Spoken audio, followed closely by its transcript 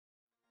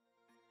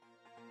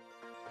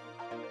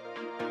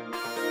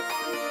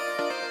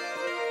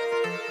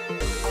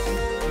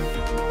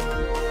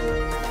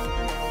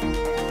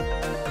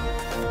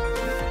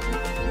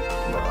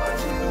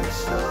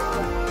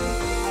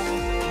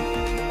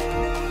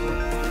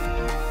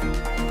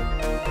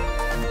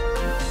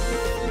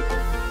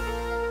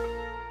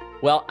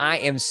Well, I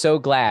am so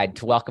glad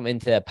to welcome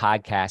into the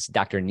podcast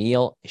Dr.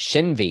 Neil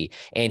Shenvi,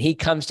 and he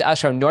comes to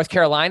us from North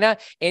Carolina.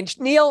 And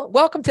Neil,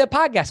 welcome to the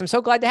podcast. I'm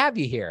so glad to have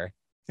you here.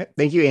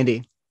 Thank you,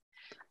 Andy.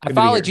 I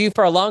followed you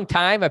for a long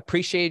time.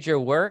 Appreciate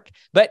your work,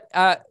 but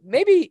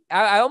maybe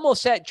I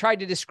almost tried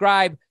to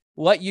describe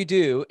what you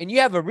do, and you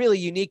have a really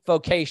unique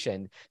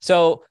vocation.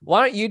 So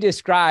why don't you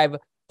describe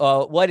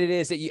what it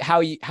is that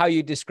how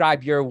you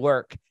describe your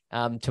work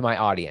to my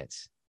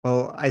audience?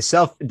 Well, I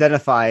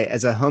self-identify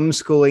as a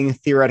homeschooling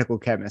theoretical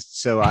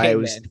chemist. So I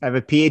have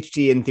a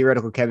PhD in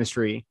theoretical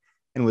chemistry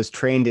and was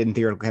trained in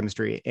theoretical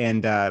chemistry.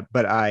 And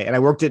I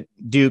worked at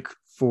Duke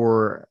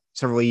for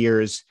several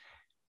years.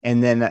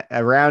 And then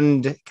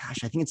around, I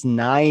think it's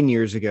 9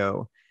 years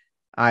ago,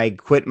 I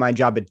quit my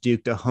job at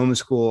Duke to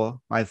homeschool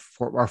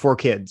our four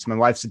kids. My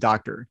wife's a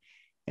doctor.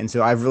 And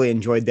so I've really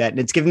enjoyed that. And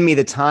it's given me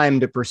the time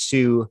to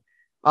pursue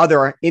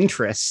other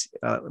interests,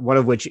 one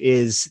of which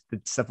is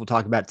the stuff we'll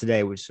talk about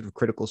today, which is sort of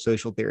critical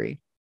social theory.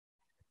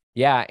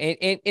 Yeah.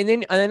 And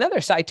then on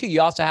another side too,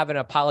 you also have an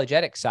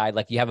apologetic side.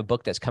 Like you have a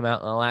book that's come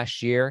out in the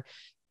last year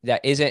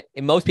that isn't,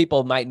 and most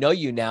people might know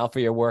you now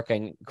for your work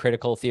in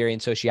critical theory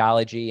and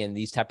sociology and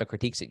these type of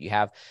critiques that you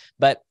have,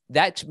 but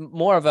that's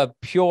more of a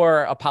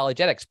pure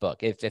apologetics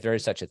book, if there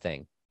is such a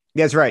thing.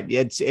 That's right.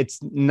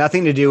 It's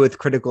nothing to do with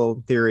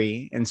critical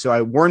theory. And so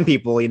I warn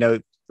people, you're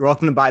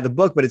welcome to buy the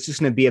book, but it's just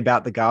going to be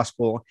about the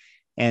gospel.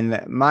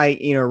 And my,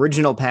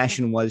 original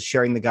passion was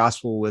sharing the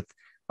gospel with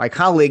my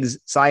colleagues,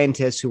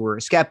 scientists who were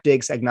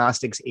skeptics,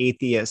 agnostics,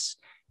 atheists,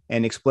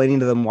 and explaining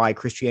to them why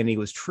Christianity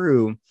was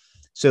true.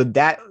 So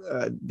that's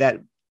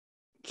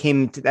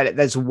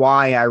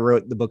why I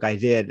wrote the book I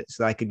did,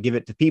 so I could give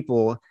it to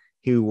people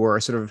who were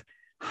sort of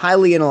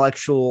highly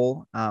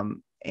intellectual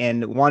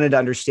and wanted to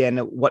understand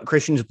what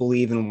Christians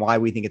believe and why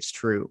we think it's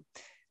true.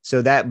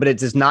 But it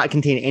does not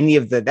contain any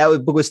of that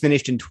book was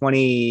finished in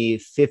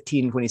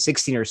 2015,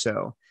 2016 or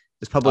so.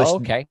 It was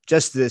published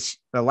just this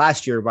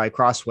last year by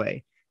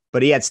Crossway.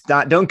 But yeah, it's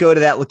not, don't go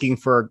to that looking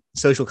for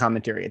social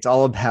commentary. It's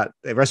all about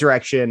the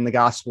resurrection, the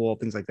gospel,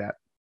 things like that.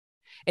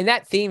 And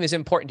that theme is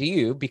important to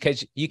you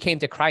because you came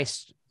to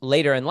Christ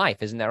later in life.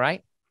 Isn't that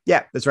right?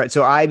 Yeah, that's right.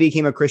 So I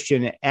became a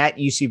Christian at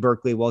UC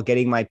Berkeley while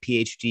getting my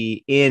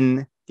PhD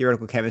in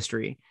theoretical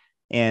chemistry.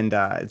 And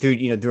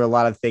through a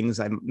lot of things,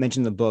 I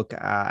mentioned in the book,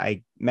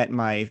 I met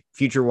my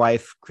future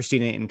wife,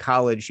 Christina, in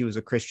college. She was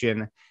a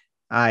Christian.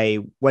 I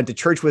went to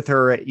church with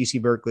her at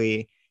UC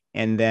Berkeley.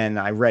 And then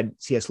I read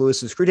C.S.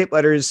 Lewis's Screwtape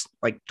Letters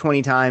like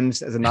 20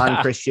 times as a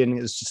non-Christian.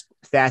 It was just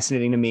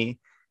fascinating to me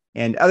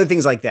and other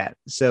things like that.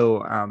 So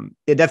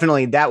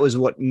that was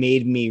what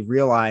made me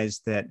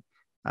realize that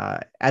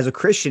as a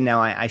Christian now,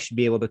 I should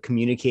be able to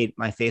communicate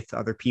my faith to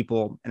other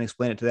people and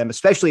explain it to them,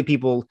 especially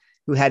people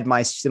who had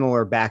my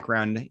similar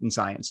background in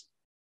science.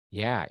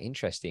 Yeah,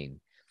 interesting.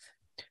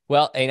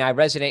 Well, and I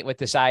resonate with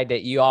the side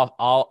that you all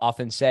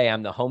often say,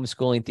 I'm the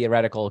homeschooling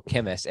theoretical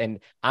chemist. And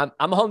I'm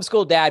a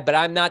homeschool dad, but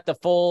I'm not the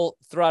full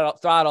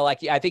throttle.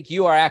 Like I think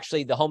you are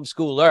actually the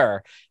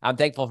homeschooler. I'm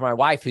thankful for my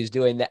wife who's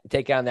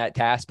taking on that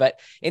task. But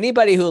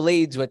anybody who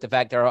leads with the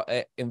fact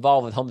they're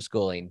involved with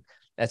homeschooling,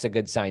 that's a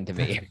good sign to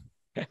me.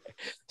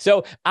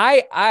 So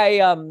I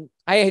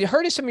had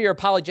heard of some of your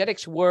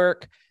apologetics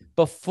work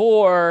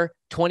before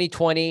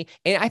 2020.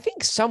 And I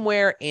think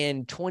somewhere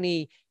in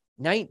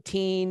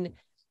 2019,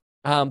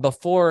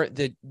 before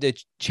the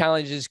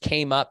challenges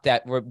came up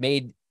that were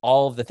made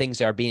all of the things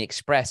that are being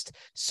expressed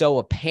so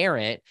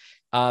apparent,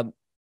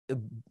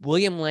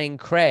 William Lane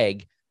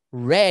Craig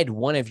read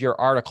one of your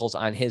articles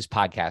on his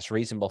podcast,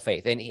 Reasonable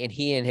Faith. And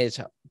he and his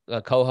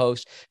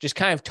co-host just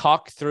kind of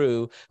talked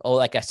through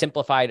like a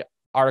simplified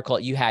article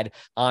that you had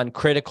on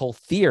critical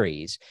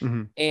theories.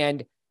 Mm-hmm.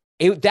 And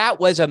that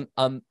was a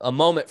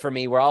moment for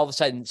me where all of a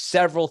sudden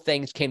several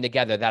things came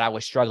together that I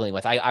was struggling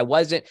with.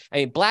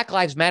 Black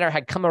Lives Matter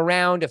had come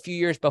around a few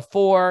years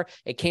before.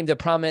 It came to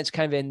prominence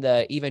kind of in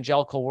the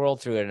evangelical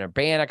world through an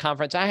Urbana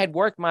conference. I had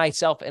worked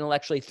myself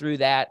intellectually through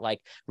that,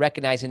 like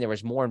recognizing there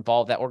was more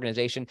involved in that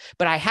organization,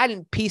 but I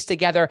hadn't pieced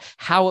together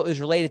how it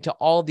was related to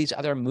all of these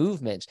other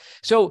movements.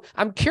 So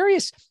I'm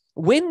curious,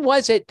 when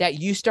was it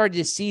that you started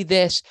to see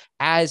this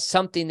as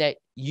something that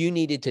you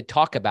needed to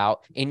talk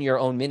about in your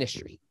own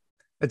ministry?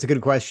 That's a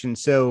good question.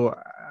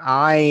 So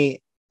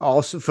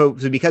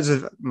because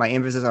of my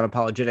emphasis on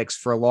apologetics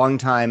for a long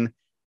time,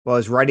 while I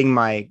was writing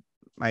my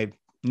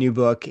new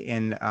book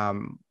and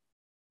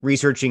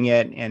researching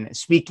it and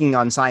speaking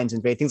on science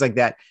and faith, things like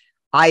that,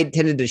 I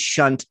tended to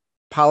shunt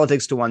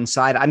politics to one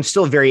side. I'm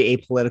still very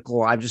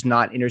apolitical. I'm just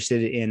not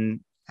interested in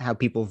how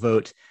people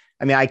vote.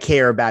 I mean, I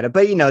care about it,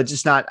 but it's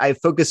just not. I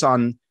focus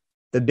on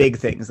the big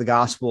things, the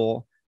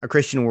gospel, a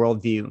Christian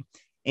worldview.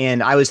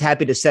 And I was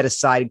happy to set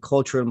aside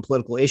cultural and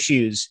political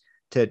issues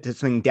to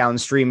something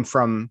downstream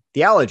from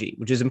theology,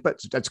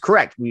 that's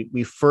correct.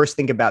 We first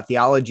think about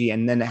theology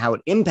and then how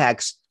it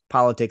impacts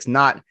politics,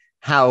 not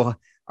how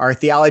our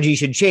theology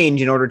should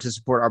change in order to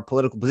support our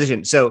political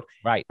position. So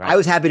right. I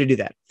was happy to do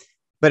that.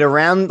 But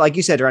around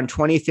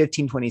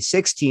 2015,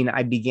 2016,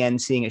 I began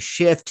seeing a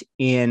shift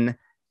in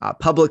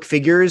public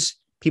figures,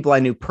 people I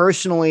knew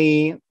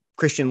personally,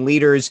 Christian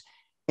leaders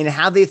and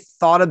how they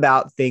thought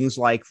about things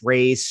like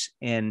race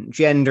and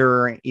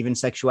gender, even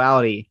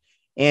sexuality.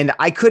 And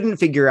I couldn't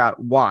figure out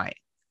why.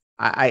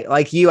 I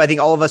like you, I think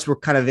all of us were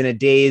kind of in a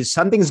daze.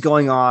 Something's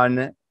going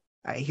on.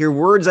 I hear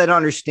words I don't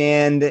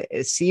understand.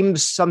 It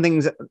seems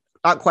something's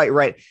not quite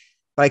right,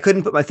 but I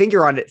couldn't put my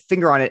finger on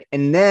it.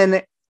 And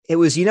then it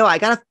was, I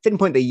got to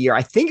pinpoint the year.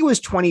 I think it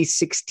was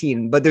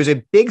 2016, but there's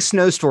a big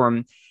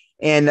snowstorm.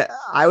 And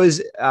I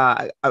was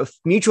a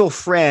mutual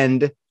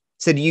friend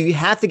said, you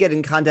have to get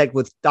in contact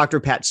with Dr.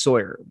 Pat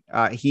Sawyer.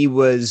 He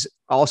was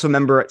also a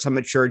member at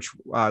Summit Church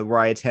where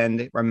I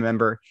attend, where I'm a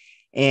member.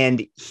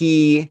 And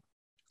he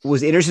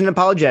was interested in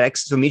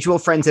apologetics. So a mutual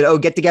friend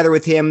said, get together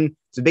with him.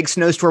 It's a big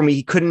snowstorm.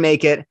 He couldn't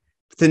make it.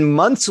 Then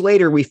months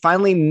later, we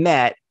finally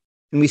met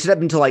and we stayed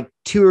up until like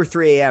 2 or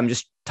 3 a.m.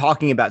 just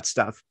talking about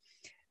stuff.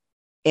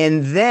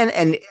 And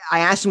I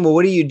asked him, well,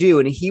 what do you do?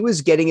 And he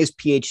was getting his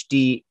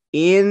PhD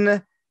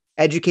in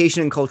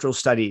education and cultural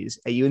studies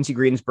at UNC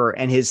Greensboro.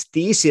 And his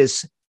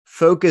thesis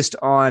focused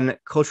on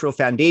cultural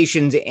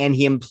foundations and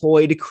he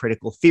employed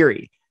critical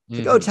theory.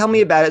 Like, tell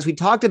me about it. So we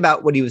talked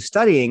about what he was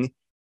studying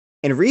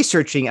and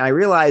researching. And I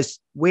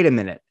realized, wait a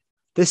minute,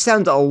 this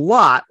sounds a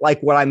lot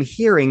like what I'm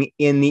hearing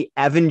in the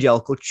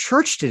evangelical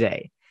church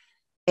today.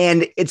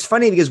 And it's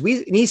funny because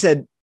he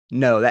said,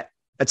 no,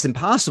 that's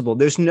impossible.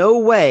 There's no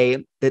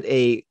way that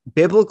a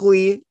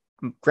biblically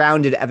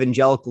grounded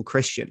evangelical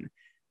Christian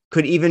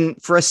could even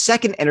for a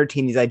second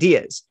entertain these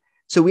ideas.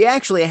 So we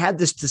actually had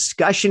this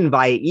discussion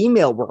via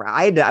email where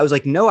I was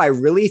like, no, I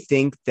really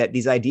think that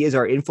these ideas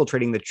are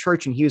infiltrating the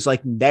church. And he was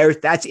like,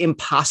 that's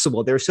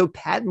impossible. They're so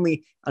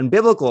patently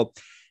unbiblical.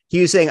 He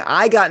was saying,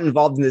 I got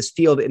involved in this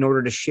field in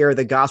order to share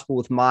the gospel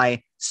with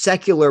my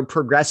secular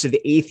progressive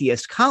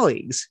atheist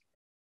colleagues.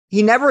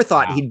 He never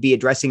thought he'd be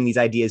addressing these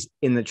ideas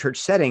in the church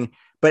setting.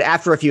 But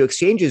after a few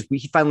exchanges,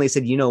 he finally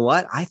said, you know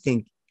what? I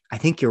think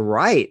you're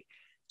right.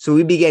 So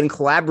we began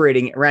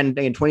collaborating around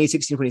in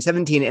 2016,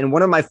 2017. And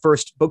one of my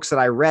first books that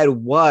I read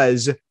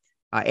was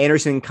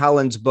Anderson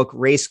Cullen's book,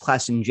 Race,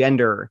 Class, and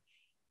Gender,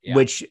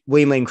 which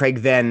William Lane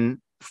Craig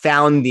then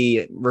found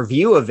the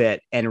review of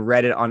it and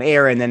read it on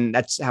air. And then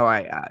that's how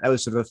that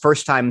was sort of the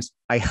first time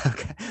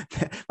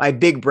my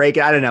big break.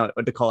 I don't know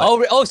what to call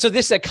it. Oh, so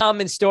this is a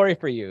common story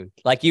for you.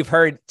 Like you've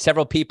heard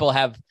several people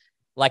have,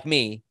 like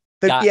me,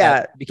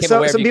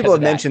 some people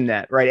have mentioned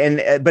that, right?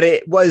 And but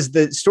it was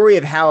the story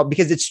of how,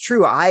 because it's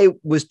true, I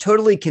was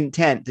totally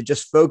content to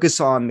just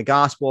focus on the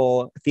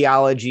gospel,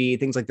 theology,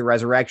 things like the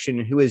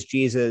resurrection, who is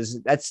Jesus.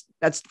 That's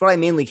what I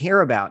mainly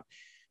care about.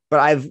 But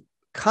I've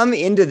come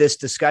into this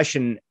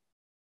discussion,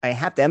 I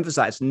have to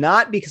emphasize,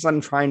 not because I'm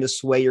trying to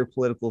sway your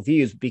political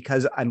views,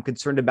 because I'm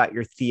concerned about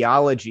your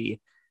theology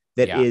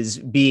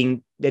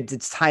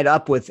it's tied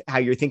up with how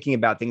you're thinking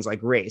about things like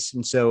race.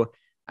 And so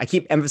I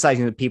keep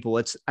emphasizing to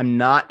people, I'm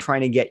not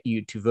trying to get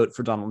you to vote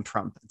for Donald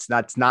Trump. It's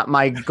not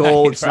my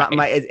goal. It's not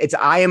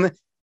I am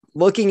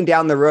looking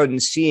down the road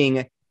and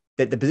seeing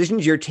that the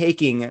positions you're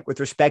taking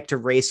with respect to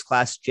race,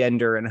 class,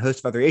 gender, and a host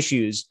of other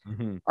issues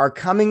are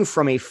coming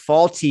from a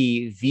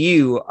faulty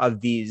view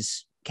of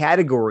these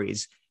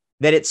categories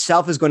that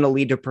itself is going to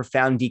lead to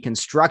profound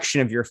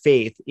deconstruction of your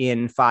faith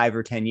in 5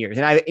 or 10 years.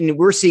 And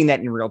we're seeing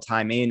that in real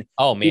time. We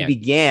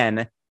began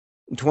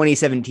in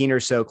 2017 or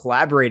so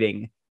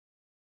collaborating.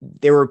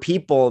 There were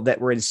people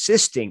that were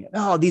insisting,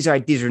 these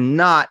are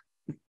not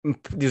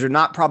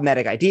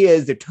problematic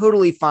ideas. They're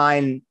totally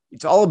fine.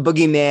 It's all a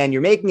boogeyman.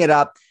 You're making it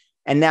up.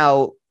 And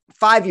now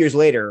 5 years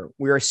later,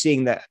 we are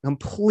seeing the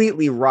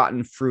completely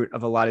rotten fruit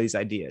of a lot of these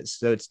ideas.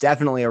 So it's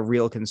definitely a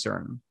real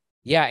concern.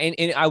 Yeah.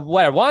 And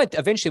what I want,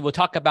 eventually we'll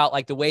talk about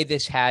like the way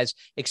this has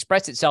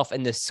expressed itself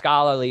in the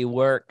scholarly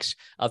works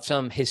of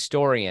some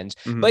historians.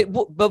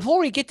 But before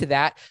we get to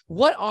that,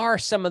 what are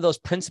some of those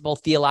principal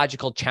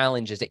theological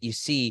challenges that you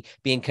see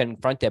being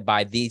confronted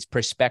by these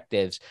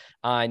perspectives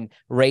on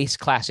race,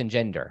 class, and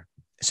gender?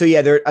 So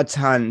there are a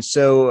ton.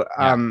 So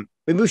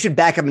maybe we should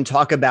back up and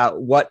talk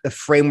about what the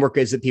framework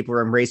is that people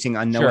are embracing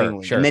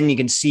unknowingly. Sure. And then you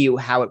can see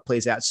how it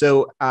plays out.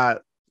 So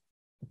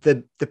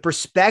the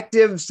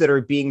perspectives that are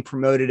being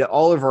promoted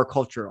all of our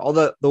culture, all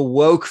the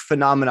woke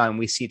phenomenon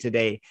we see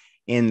today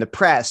in the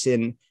press,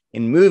 in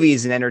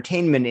movies and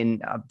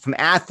entertainment, from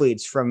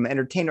athletes, from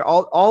entertainers,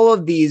 all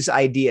of these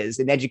ideas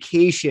in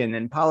education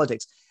and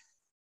politics,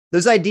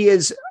 those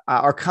ideas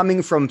are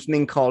coming from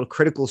something called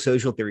critical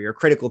social theory or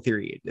critical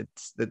theory.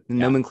 It's the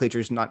nomenclature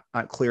is not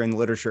clear in the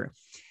literature.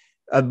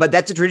 But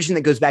that's a tradition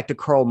that goes back to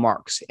Karl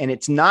Marx. And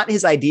it's not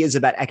his ideas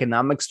about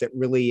economics that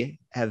really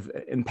have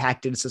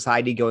impacted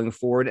society going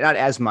forward, not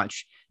as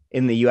much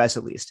in the US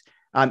at least.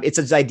 It's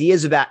his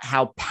ideas about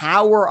how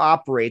power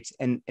operates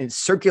and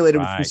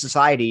circulated within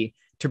society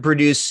to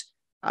produce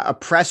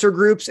oppressor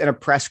groups and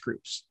oppressed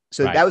groups.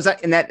 So that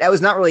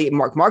was not really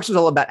Marx. Marx was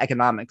all about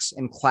economics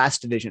and class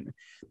division.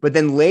 But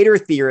then later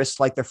theorists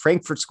like the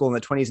Frankfurt School in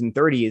the 20s and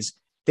 30s,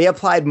 they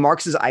applied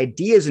Marx's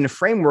ideas in a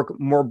framework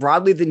more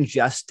broadly than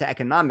just to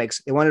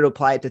economics. They wanted to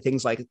apply it to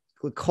things like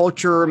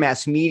culture,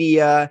 mass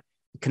media,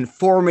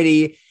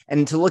 conformity,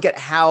 and to look at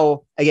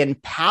how, again,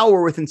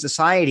 power within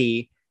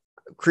society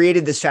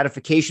created this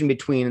stratification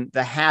between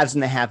the haves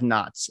and the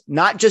have-nots,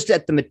 not just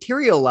at the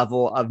material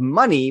level of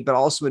money, but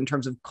also in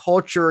terms of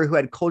culture, who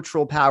had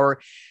cultural power.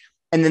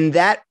 And then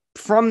that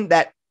from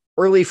that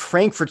early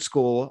Frankfurt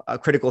School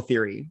critical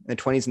theory in the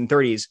 20s and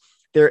 30s,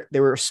 there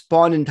were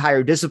spawned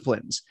entire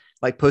disciplines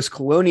like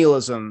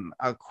post-colonialism,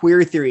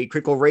 queer theory,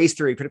 critical race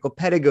theory, critical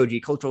pedagogy,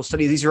 cultural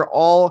studies. These are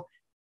all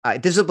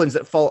disciplines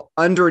that fall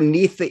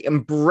underneath the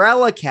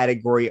umbrella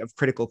category of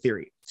critical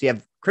theory. So you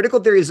have critical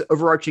theory is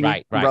overarching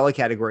umbrella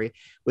category.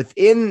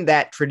 Within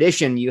that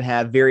tradition, you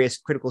have various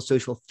critical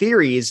social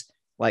theories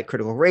like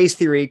critical race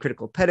theory,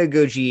 critical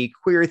pedagogy,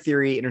 queer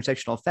theory,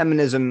 intersectional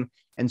feminism,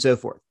 and so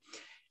forth.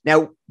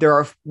 Now,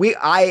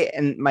 I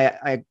and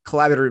my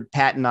collaborator,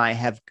 Pat, and I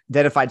have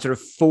identified sort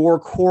of 4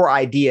 core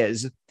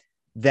ideas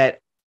that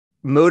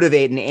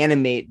motivate and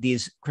animate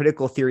these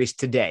critical theories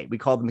today. We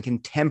call them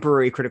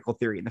contemporary critical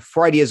theory. And the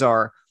 4 ideas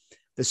are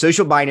the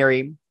social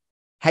binary,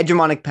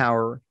 hegemonic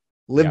power,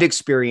 lived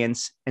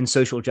experience, and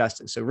social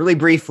justice. So really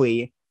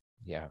briefly,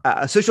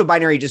 a social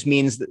binary just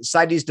means that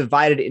society is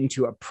divided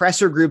into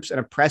oppressor groups and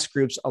oppressed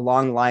groups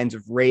along lines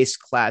of race,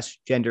 class,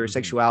 gender,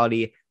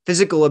 sexuality,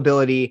 physical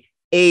ability,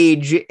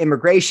 age,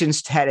 immigration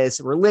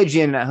status,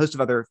 religion, and a host of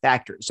other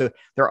factors. So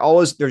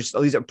there's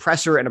all these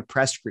oppressor and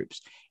oppressed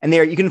groups. And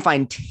there you can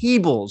find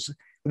tables.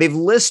 They've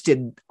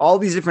listed all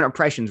these different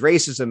oppressions: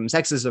 racism,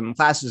 sexism,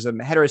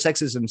 classism,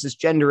 heterosexism,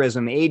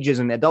 cisgenderism,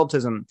 ageism,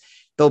 adultism.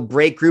 They'll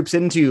break groups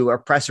into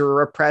oppressor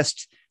or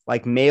oppressed,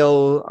 like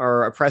male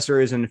or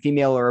oppressors and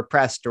female or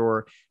oppressed,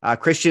 or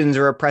Christians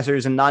or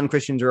oppressors and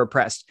non-Christians are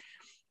oppressed.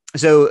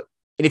 So,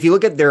 and if you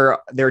look at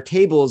their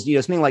tables,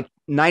 something like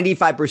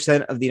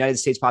 95% of the United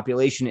States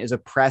population is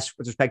oppressed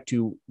with respect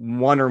to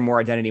one or more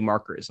identity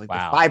markers. Like the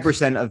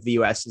 5% of the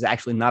US is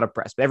actually not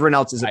oppressed, but everyone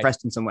else is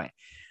oppressed in some way.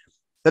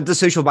 That's the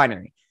social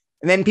binary.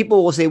 And then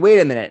people will say, wait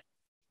a minute,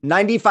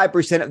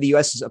 95% of the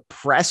US is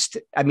oppressed.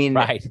 I mean,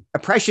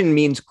 oppression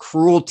means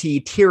cruelty,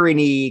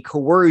 tyranny,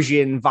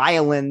 coercion,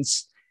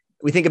 violence.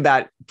 We think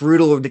about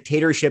brutal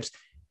dictatorships.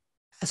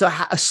 So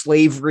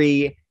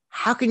slavery.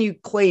 How can you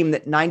claim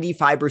that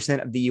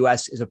 95% of the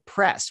US is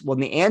oppressed? Well,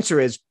 the answer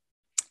is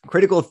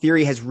critical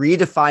theory has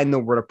redefined the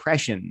word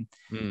oppression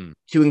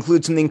to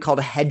include something called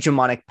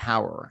hegemonic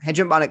power.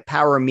 Hegemonic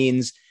power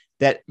means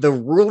that the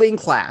ruling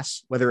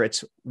class, whether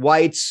it's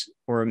whites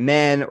or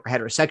men or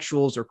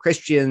heterosexuals or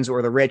Christians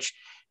or the rich,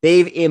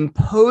 they've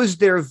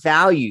imposed their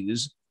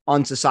values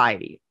on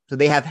society. So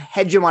they have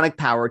hegemonic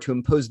power to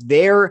impose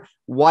their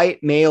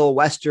white, male,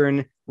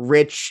 Western,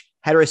 rich,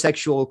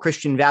 heterosexual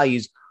Christian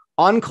values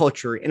on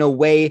culture in a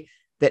way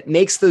that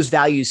makes those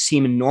values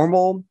seem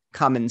normal,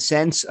 common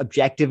sense,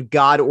 objective,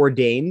 God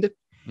ordained.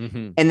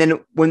 And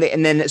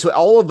then so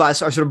all of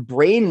us are sort of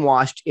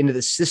brainwashed into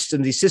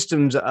these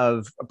systems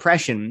of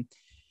oppression.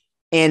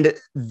 And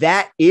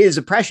that is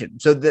oppression.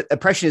 So the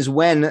oppression is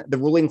when the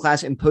ruling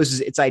class imposes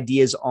its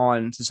ideas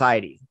on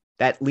society.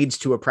 That leads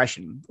to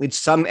oppression,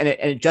 and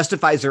it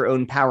justifies their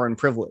own power and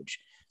privilege.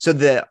 So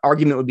the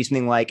argument would be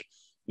something like,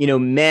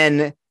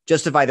 men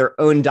justify their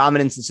own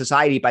dominance in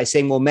society by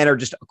saying, well, men are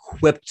just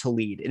equipped to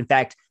lead. In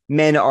fact,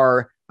 men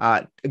are,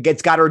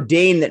 it's God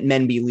ordained that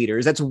men be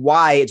leaders. That's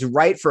why it's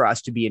right for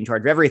us to be in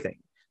charge of everything.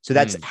 So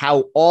that's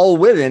how all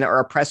women are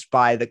oppressed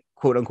by the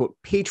quote unquote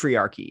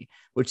patriarchy,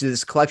 which is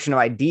this collection of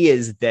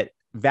ideas that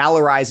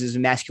valorizes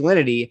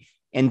masculinity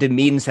and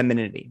demeans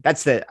femininity.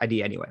 That's the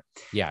idea anyway.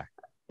 Yeah.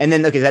 And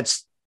then,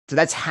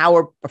 that's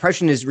how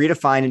oppression is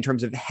redefined in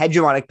terms of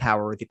hegemonic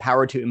power, the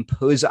power to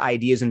impose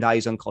ideas and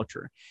values on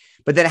culture.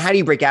 But then how do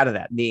you break out of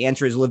that? The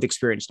answer is lived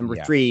experience. Number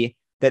 3,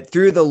 that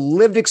through the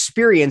lived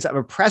experience of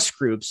oppressed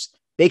groups,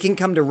 they can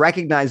come to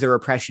recognize their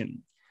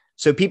oppression.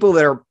 So people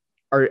that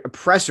are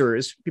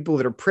oppressors, people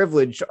that are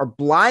privileged, are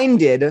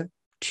blinded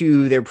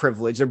to their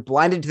privilege. They're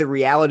blinded to the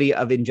reality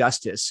of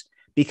injustice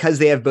because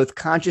they have both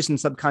conscious and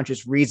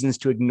subconscious reasons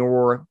to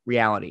ignore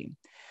reality.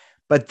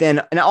 But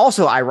then, and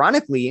also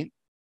ironically,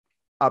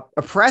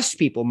 oppressed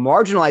people,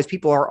 marginalized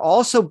people are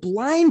also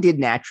blinded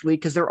naturally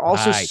because they're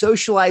also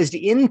socialized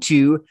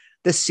into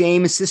the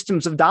same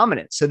systems of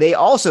dominance. So they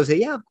also say,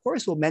 yeah, of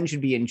course, well, men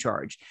should be in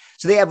charge.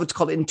 So they have what's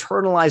called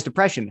internalized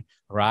oppression.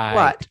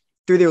 But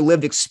through their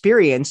lived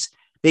experience,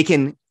 they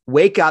can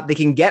wake up, they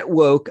can get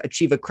woke,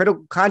 achieve a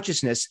critical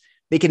consciousness.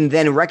 They can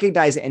then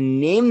recognize and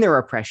name their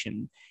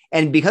oppression.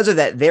 And because of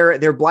that,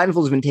 their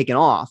blindfold has been taken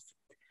off.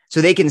 So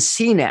they can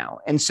see now.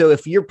 And so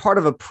if you're part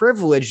of a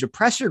privileged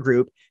oppressor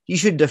group, you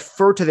should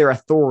defer to their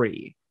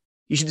authority.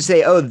 You should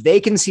say, oh,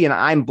 they can see and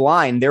I'm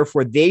blind.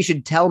 Therefore, they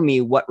should tell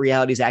me what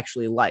reality is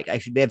actually like.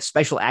 They have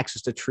special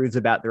access to truths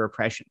about their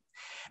oppression.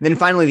 And then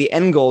finally, the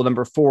end goal,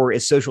 number 4,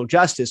 is social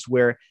justice,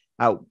 where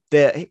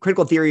the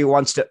critical theory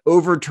wants to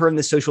overturn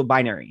the social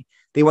binary.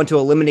 They want to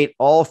eliminate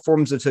all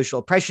forms of social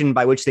oppression,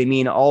 by which they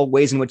mean all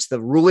ways in which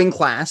the ruling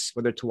class,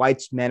 whether it's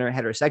whites, men, or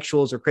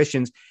heterosexuals or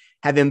Christians,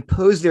 have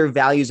imposed their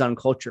values on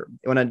culture.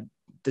 They want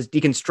to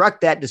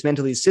deconstruct that,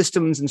 dismantle these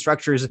systems and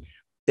structures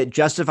that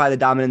justify the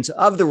dominance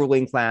of the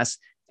ruling class,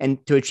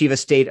 and to achieve a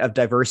state of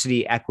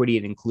diversity, equity,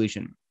 and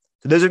inclusion.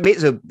 So those are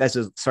that's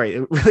a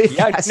really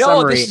fast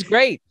summary. This is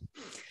great.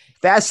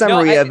 fast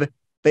summary of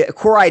the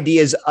core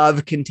ideas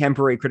of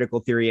contemporary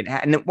critical theory.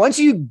 And once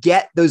you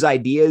get those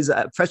ideas,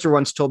 a professor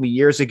once told me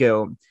years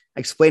ago, I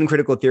explained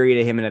critical theory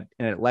to him in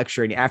a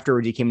lecture, and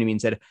afterwards he came to me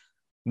and said,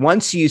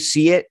 once you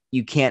see it,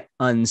 you can't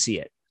unsee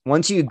it.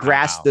 Once you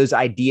grasp those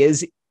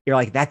ideas, you're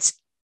like, that's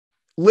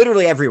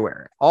literally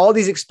everywhere. All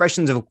these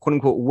expressions of quote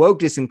unquote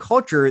wokeness in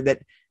culture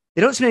that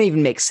they don't seem to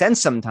even make sense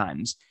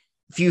sometimes.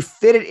 If you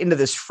fit it into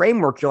this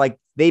framework, you're like,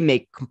 they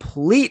make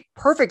complete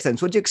perfect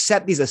sense. Once you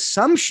accept these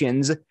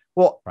assumptions,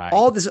 well,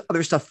 all this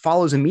other stuff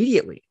follows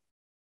immediately.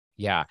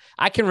 Yeah.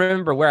 I can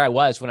remember where I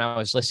was when I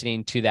was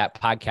listening to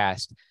that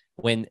podcast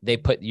when they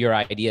put your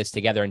ideas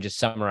together and just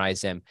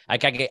summarize them.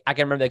 Like I can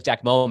remember the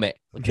exact moment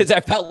because I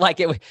felt like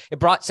it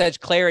brought such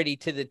clarity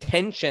to the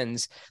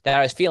tensions that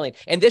I was feeling.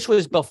 And this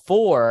was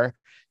before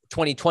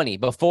 2020,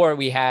 before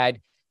we had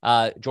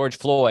George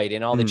Floyd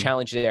and all the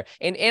challenges there.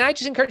 And I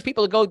just encourage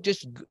people to go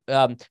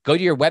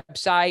to your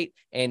website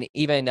and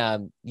even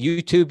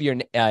YouTube your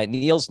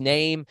Neil's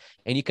name,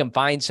 and you can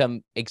find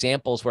some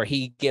examples where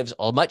he gives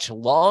a much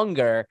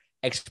longer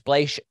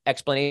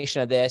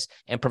explanation of this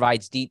and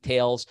provides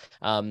details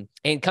and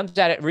comes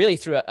at it really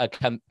through a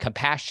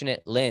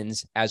compassionate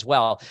lens as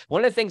well.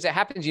 One of the things that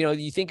happens,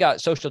 you think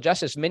about social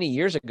justice many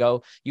years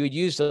ago, you would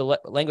use the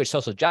language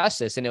social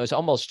justice and it was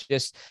almost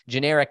just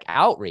generic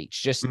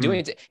outreach, just doing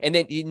it. And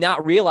then you're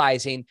not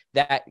realizing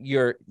that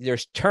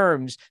there's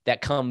terms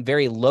that come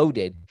very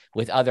loaded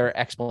with other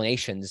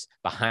explanations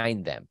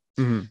behind them.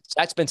 So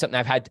that's been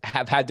something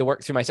have had to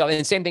work through myself. And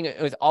the same thing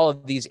with all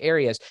of these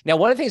areas. Now,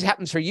 one of the things that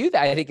happens for you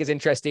that I think is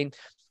interesting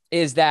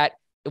is that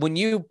when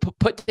you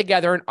put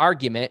together an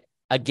argument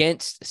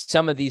against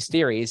some of these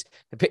theories,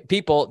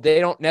 people, they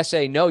don't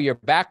necessarily know your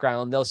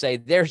background. They'll say,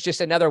 there's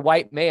just another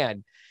white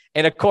man.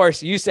 And of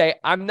course, you say,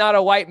 I'm not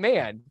a white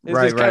man.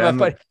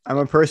 I'm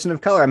a person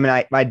of color. I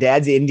mean, my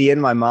dad's Indian,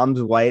 my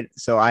mom's white.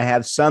 So I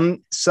have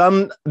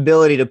some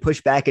ability to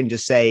push back and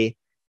just say,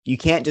 you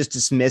can't just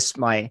dismiss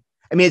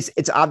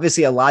it's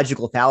obviously a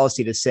logical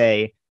fallacy to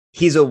say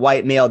he's a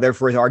white male,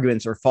 therefore his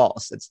arguments are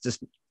false. It's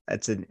just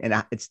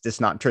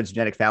not true. It's a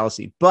genetic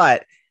fallacy.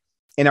 But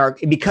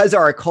because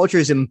our culture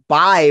has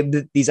imbibed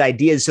these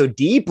ideas so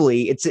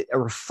deeply, it's a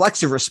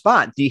reflexive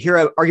response. You hear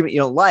an argument you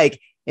don't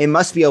like, it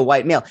must be a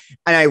white male.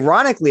 And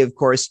ironically, of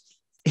course,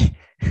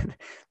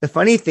 the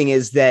funny thing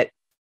is that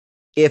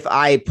if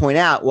I point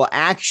out, well,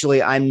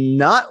 actually, I'm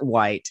not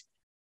white,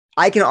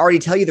 I can already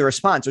tell you the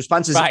response. The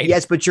response is,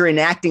 yes, but you're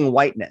enacting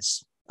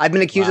whiteness. I've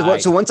been accused of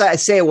what? So once I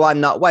say, well, I'm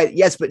not white.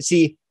 Yes, but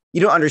see,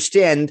 you don't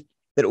understand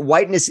that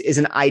whiteness is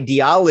an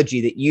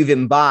ideology that you've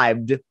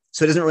imbibed.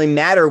 So it doesn't really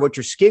matter what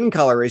your skin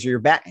color is or your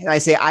back. And I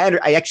say,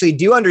 I actually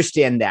do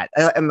understand that.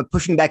 I'm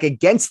pushing back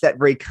against that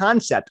very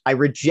concept. I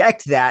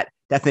reject that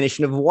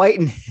definition of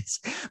whiteness.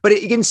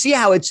 But you can see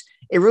how it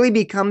really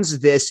becomes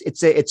this.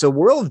 It's a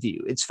worldview.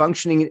 It's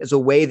functioning as a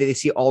way that they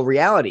see all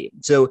reality.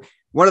 So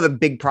one of the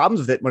big problems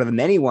with it, one of the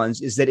many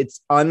ones, is that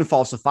it's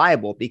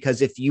unfalsifiable,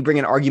 because if you bring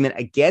an argument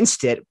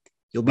against it,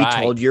 you'll be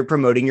told you're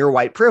promoting your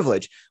white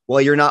privilege.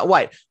 Well, you're not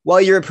white. Well,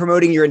 you're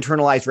promoting your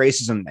internalized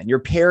racism. Then you're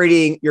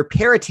parroting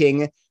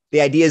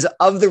the ideas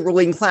of the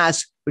ruling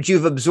class, which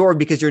you've absorbed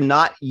because you're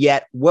not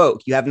yet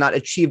woke. You have not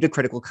achieved a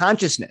critical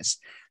consciousness.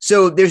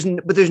 So there's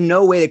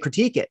no way to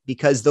critique it,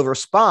 because they'll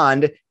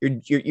respond.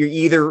 You're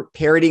either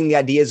parroting the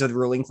ideas of the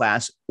ruling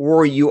class,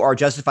 or you are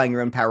justifying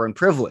your own power and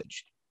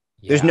privilege.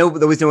 Yeah.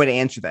 There was no way to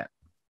answer that.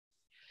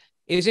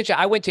 It was interesting.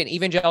 I went to an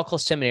evangelical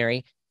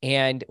seminary,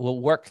 and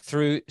we'll work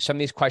through some of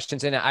these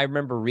questions. And I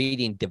remember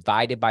reading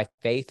Divided by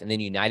Faith and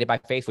then United by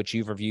Faith, which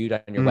you've reviewed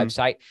on your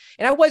website.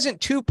 And I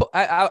wasn't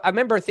I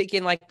remember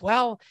thinking like,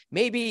 well,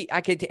 maybe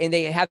I could, and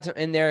they have some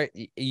in there.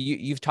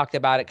 You've talked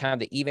about it, kind of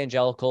the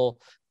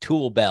evangelical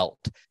tool belt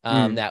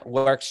that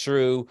works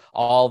through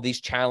all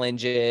these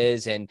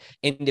challenges and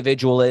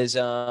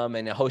individualism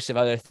and a host of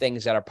other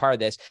things that are part of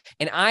this.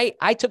 And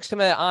I took some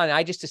of that on.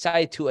 I just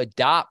decided to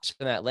adopt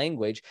some of that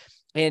language.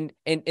 And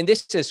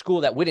this is a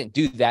school that wouldn't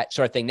do that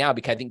sort of thing now,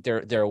 because I think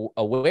they're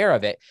aware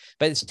of it.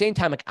 But at the same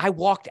time, like, I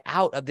walked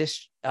out of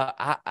this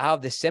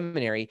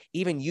seminary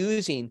even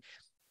using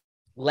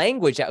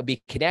language that would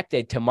be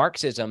connected to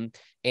Marxism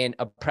and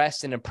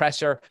oppressed and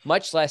oppressor,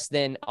 much less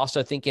than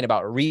also thinking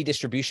about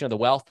redistribution of the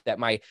wealth. That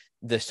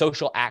the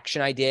social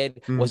action I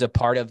did was a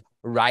part of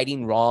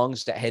righting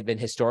wrongs that had been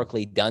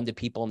historically done to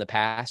people in the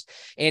past.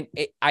 And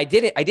I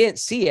didn't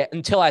see it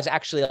until I was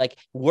actually like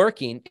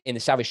working in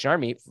the Salvation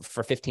Army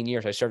for 15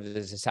 years. I served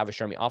as a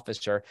Salvation Army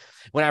officer,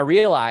 when I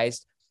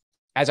realized,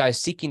 as I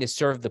was seeking to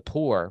serve the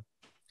poor,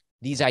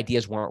 these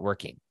ideas weren't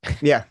working.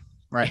 Yeah.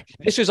 Right.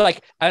 This was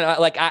like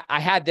I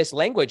had this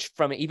language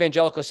from an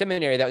evangelical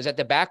seminary that was at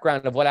the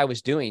background of what I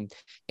was doing.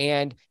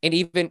 And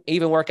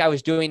even work I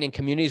was doing in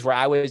communities where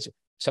I was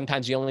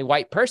sometimes the only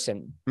white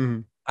person.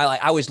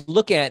 I was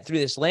looking at it through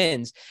this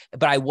lens,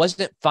 but I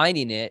wasn't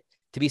finding it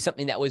to be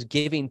something that was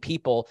giving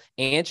people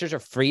answers or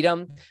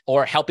freedom,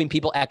 or helping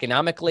people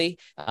economically,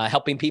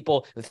 helping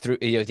people through,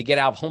 to get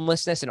out of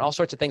homelessness and all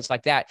sorts of things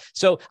like that.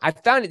 So I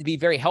found it to be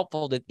very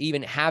helpful to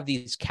even have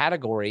these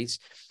categories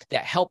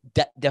that help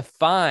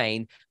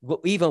define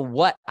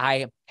what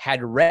I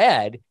had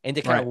read, and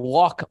to kind of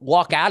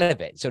walk out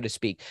of it, so to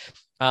speak.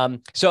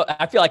 So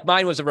I feel like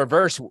mine was a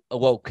reverse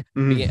woke.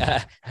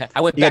 I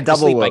went back to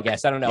sleep, woke. I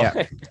guess. I don't know.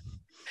 Yeah.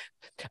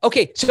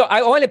 Okay, so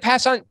I want to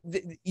pass on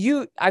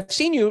you. I've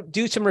seen you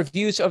do some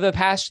reviews over the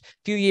past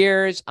few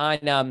years on,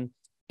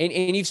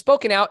 and you've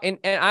spoken out, and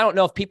I don't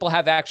know if people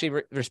have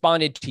actually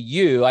responded to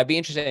you. I'd be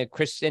interested in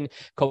Kristen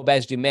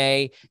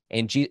Kobes-Dumais,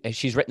 and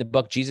she's written the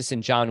book Jesus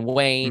and John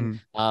Wayne,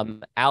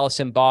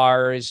 Allison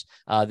Barr's,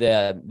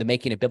 the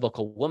Making of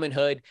Biblical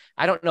Womanhood.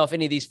 I don't know if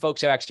any of these folks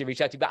have actually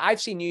reached out to you, but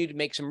I've seen you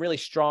make some really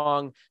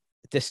strong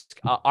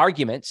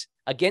arguments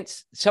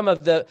against some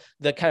of the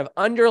kind of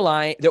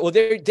underlying,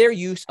 their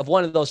use of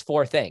one of those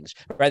four things,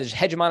 right? There's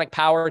hegemonic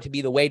power to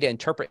be the way to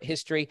interpret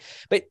history.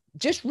 But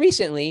just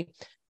recently,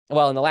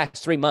 well, in the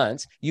last 3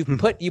 months, you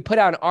put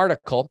out an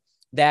article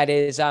that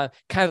is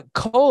kind of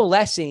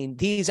coalescing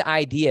these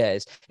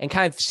ideas and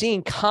kind of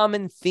seeing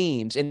common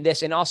themes in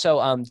this, and also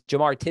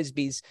Jemar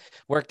Tisby's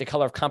work, The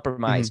Color of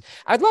Compromise.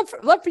 I'd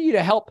love for you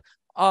to help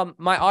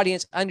my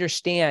audience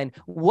understand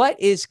what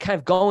is kind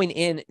of going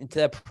into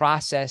the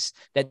process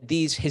that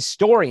these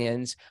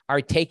historians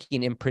are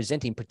taking and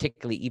presenting,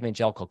 particularly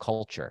evangelical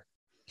culture.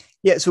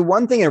 Yeah. So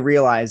one thing I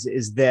realize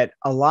is that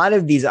a lot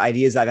of these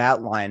ideas I've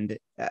outlined,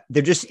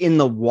 they're just in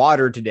the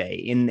water today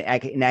in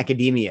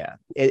academia.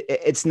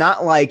 It's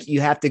not like you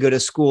have to go to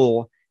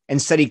school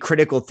and study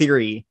critical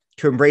theory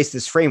to embrace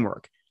this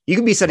framework. You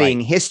could be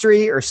studying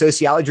history or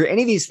sociology or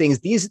any of these things.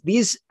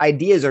 These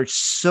ideas are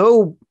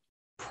so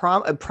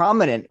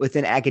prominent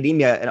within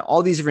academia and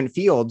all these different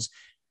fields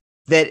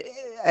that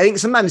I think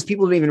sometimes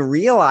people don't even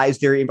realize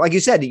they're, like you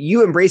said,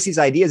 you embrace these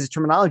ideas as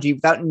terminology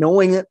without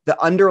knowing the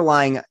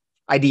underlying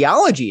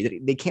ideology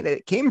that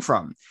it came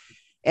from.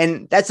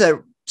 And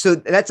so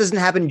that doesn't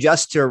happen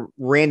just to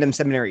random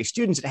seminary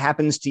students. It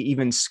happens to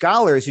even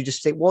scholars who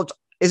just say, well,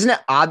 isn't it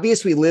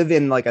obvious we live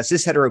in like a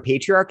cis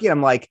heteropatriarchy? And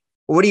I'm like,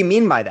 well, what do you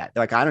mean by that?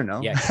 They're like, I don't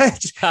know. Yeah.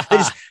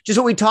 just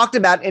what we talked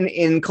about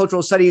in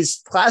cultural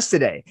studies class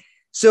today.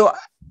 So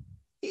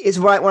is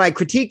when I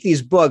critique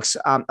these books,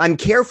 I'm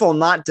careful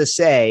not to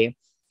say,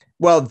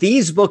 well,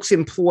 these books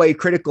employ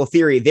critical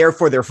theory,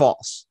 therefore they're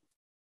false.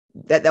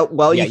 You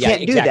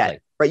can't do that,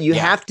 right? You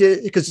have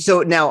to, because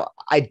so now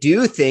I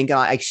do think, and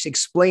I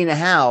explain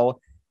how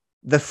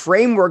the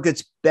framework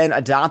that's been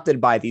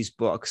adopted by these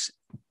books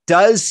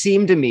does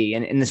seem to me,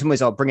 and in some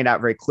ways I'll bring it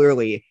out very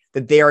clearly,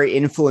 that they are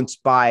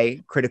influenced by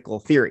critical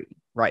theory,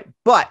 right?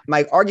 But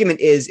my argument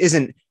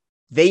isn't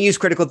they use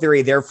critical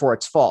theory, therefore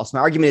it's false.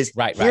 My argument is,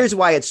 here's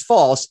why it's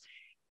false.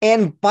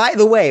 And by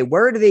the way,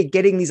 where are they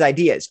getting these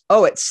ideas?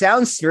 Oh, it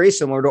sounds very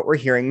similar to what we're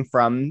hearing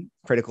from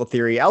critical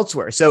theory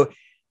elsewhere. So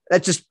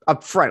that's just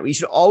up front. We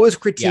should always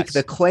critique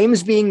the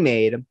claims being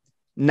made,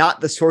 not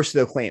the source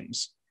of the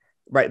claims,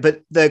 right?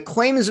 But the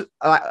claims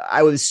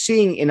I was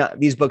seeing in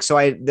these books, so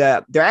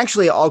they're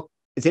actually all,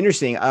 it's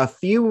interesting, a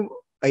few,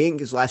 I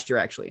think it was last year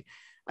actually,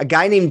 a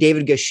guy named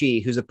David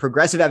Gashi, who's a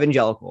progressive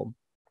evangelical.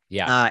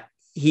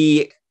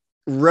 He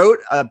wrote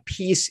a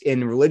piece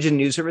in Religion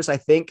News Service, I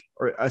think,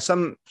 or it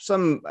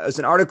was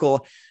an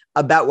article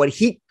about what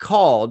he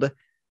called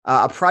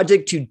a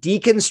project to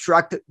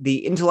deconstruct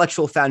the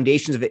intellectual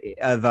foundations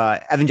of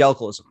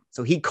evangelicalism.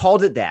 So he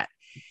called it that.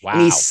 Wow.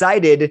 And he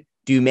cited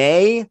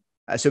Dumais,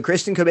 so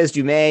Kristen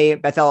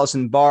Kobes-Dumais, Beth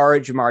Allison Barr,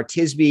 Jemar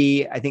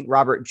Tisby, I think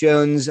Robert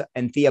Jones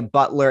and Thea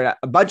Butler,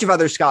 a bunch of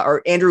other scholars,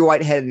 or Andrew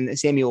Whitehead and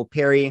Samuel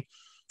Perry.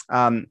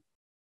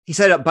 He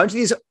cited a bunch of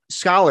these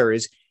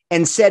scholars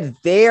and said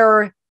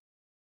they're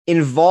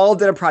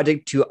involved in a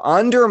project to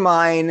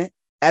undermine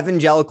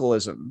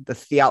evangelicalism, the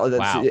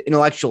theology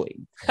intellectually.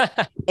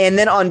 And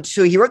then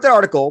so he wrote that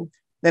article.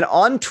 Then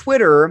on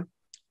Twitter,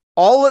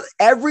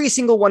 every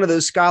single one of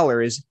those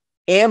scholars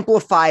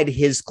amplified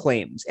his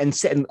claims and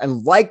said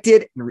and liked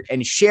it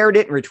and shared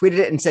it and retweeted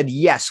it and said,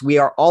 yes, we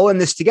are all in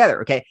this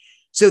together. Okay.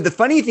 So the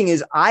funny thing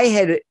is,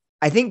 I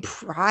think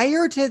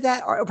prior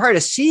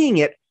to seeing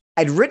it,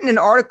 I'd written an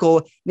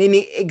article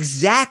naming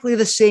exactly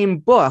the same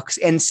books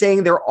and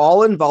saying they're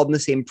all involved in the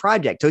same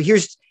project. So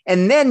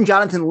and then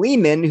Jonathan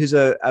Lehman, who's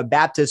a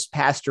Baptist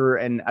pastor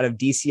and out of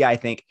DC, I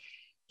think,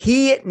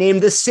 he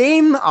named the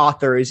same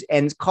authors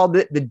and called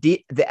it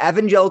the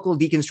Evangelical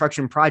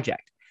Deconstruction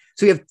Project.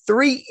 So we have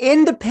three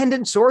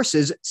independent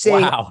sources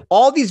saying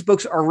all these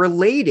books are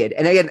related.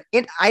 And again,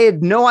 I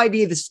had no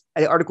idea this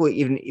article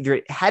either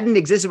it hadn't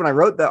existed when I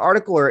wrote the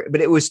article, but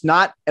it was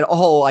not at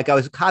all like I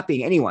was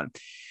copying anyone.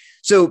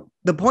 So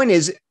the point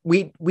is,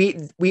 we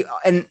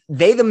and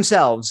they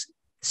themselves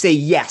say,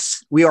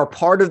 yes, we are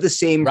part of the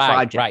same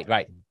project.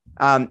 Right.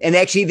 And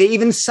actually, they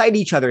even cite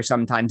each other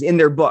sometimes in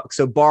their book.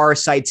 So Barr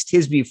cites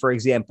Tisby, for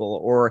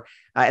example,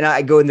 and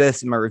I go into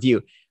this in my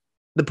review.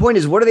 The point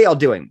is, what are they all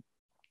doing?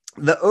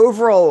 The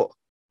overall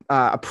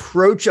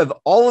approach of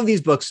all of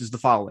these books is the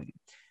following.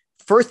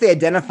 first they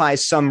identify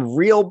some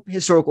real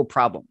historical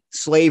problem: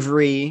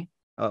 slavery,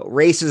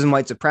 racism,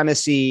 white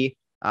supremacy,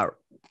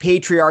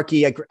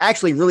 patriarchy, like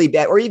actually really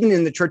bad, or even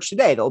in the church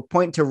today, they'll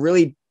point to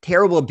really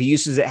terrible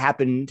abuses that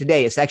happen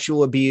today: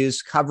 sexual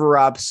abuse,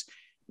 cover-ups,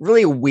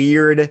 really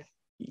weird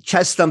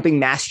chest thumping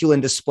masculine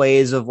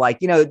displays of like,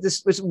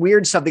 this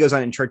weird stuff that goes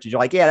on in churches. You're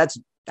like, yeah,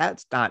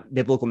 that's not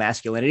biblical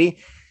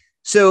masculinity.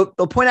 So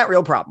they'll point out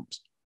real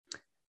problems.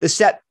 The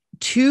step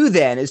two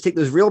then is take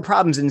those real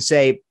problems and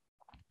say,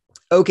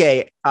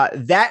 okay,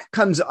 that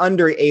comes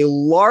under a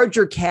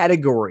larger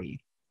category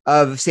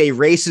of, say,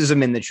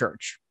 racism in the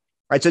church,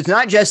 right? So it's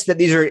not just that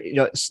these are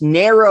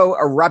narrow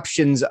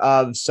eruptions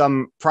of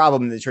some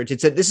problem in the church.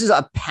 It's that this is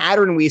a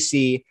pattern we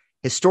see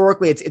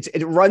historically.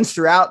 It runs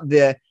throughout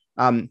the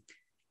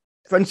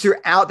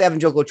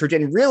evangelical church,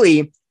 and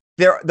really,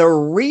 the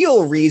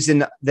real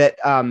reason that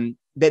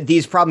that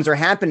these problems are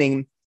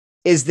happening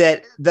is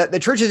that the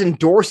church is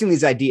endorsing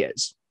these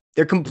ideas.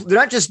 They're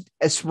not just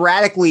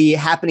sporadically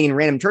happening in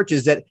random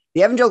churches, that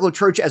the evangelical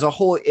church as a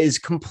whole is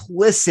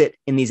complicit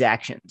in these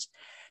actions.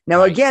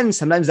 Now, again,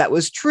 sometimes that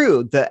was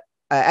true. The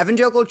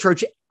evangelical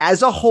church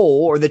as a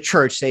whole, or the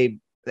church, say,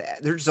 the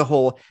church as a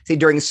whole, say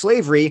during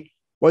slavery,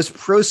 was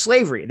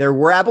pro-slavery. There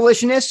were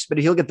abolitionists, but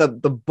if you look at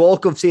the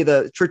bulk of, say,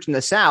 the church in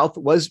the South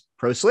was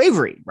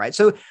pro-slavery, right?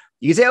 So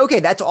you can say, okay,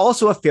 that's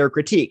also a fair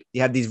critique.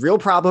 You have these real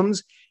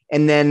problems,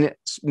 and then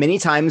many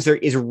times there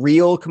is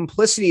real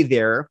complicity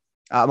there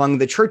among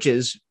the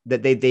churches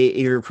that they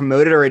either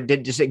promoted or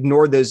did just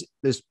ignore those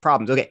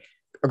problems. Okay,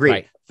 agreed.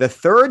 Right. The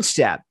third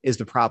step is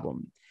the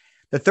problem.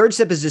 The third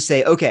step is to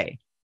say, okay,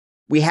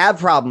 we have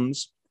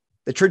problems.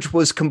 The church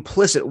was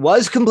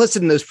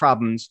complicit in those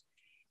problems.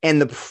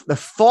 And the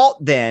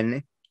fault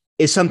then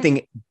is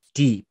something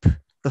deep.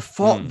 The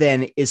fault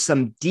then is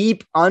some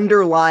deep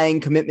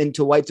underlying commitment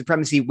to white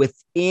supremacy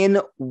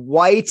within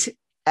white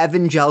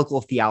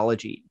evangelical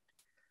theology.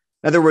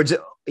 In other words,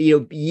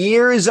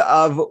 years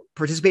of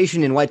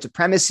participation in white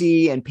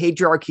supremacy and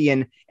patriarchy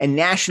and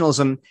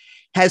nationalism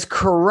has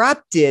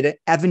corrupted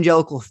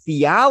evangelical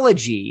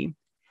theology.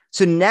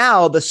 So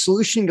now the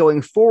solution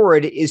going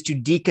forward is to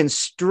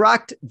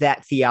deconstruct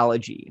that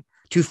theology,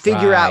 to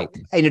figure out,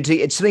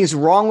 something's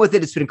wrong with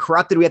it. It's been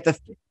corrupted. We have to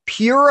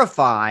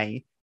purify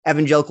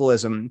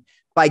evangelicalism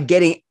by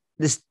getting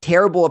this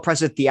terrible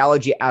oppressive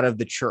theology out of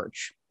the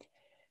church.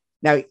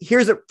 Now,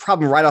 here's the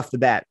problem right off the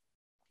bat.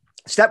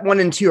 Step 1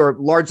 and 2 are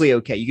largely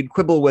okay. You can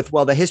quibble with,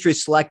 well, the history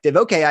is selective.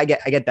 Okay, I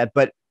get that.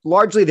 But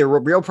largely there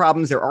were real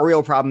problems. There are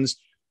real problems.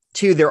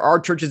 2, there are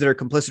churches that are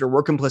complicit or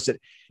were complicit.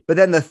 But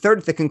then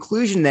the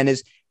conclusion then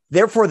is,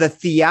 therefore, the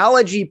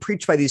theology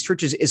preached by these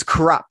churches is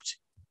corrupt.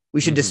 We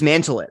should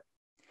dismantle it.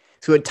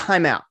 So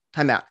time out.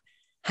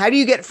 How do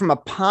you get from a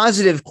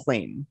positive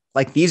claim,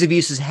 like these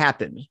abuses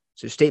happened,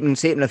 so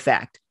statement of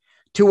fact,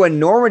 to a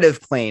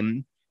normative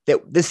claim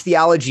that this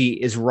theology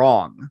is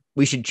wrong,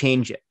 we should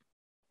change it?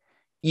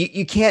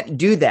 You can't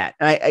do that.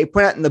 And I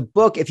point out in the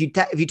book, if you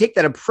take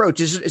that approach,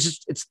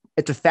 it's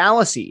a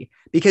fallacy,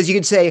 because you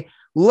could say,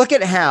 look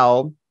at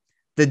how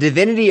the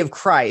divinity of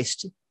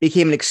Christ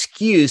became an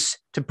excuse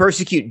to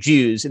persecute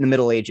Jews in the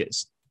Middle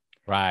Ages.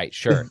 Right,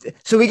 sure.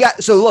 So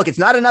look, it's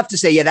not enough to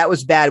say, yeah, that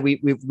was bad. We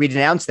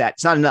denounced that.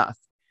 It's not enough.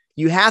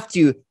 You have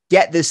to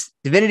get this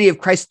divinity of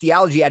Christ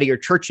theology out of your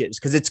churches,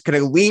 because it's going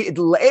to lead.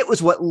 It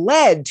was what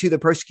led to the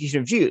persecution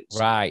of Jews.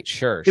 Right,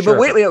 sure. But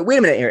wait a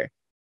minute here.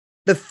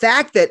 The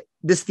fact that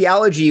this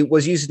theology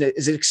was used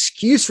as an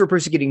excuse for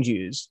persecuting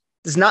Jews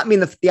does not mean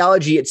the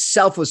theology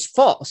itself was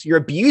false. You're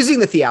abusing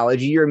the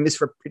theology. You're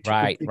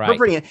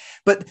misrepresenting it.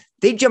 But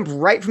they jump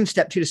right from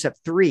step 2 to step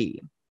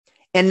 3.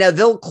 And now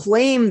they'll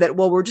claim that,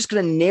 well, we're just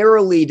going to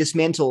narrowly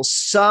dismantle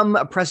some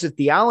oppressive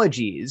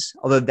theologies,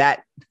 although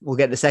that we'll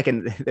get in a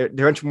second.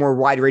 They're much more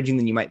wide-ranging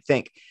than you might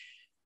think.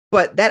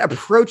 But that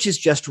approach is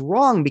just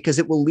wrong, because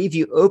it will leave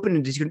you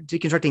open to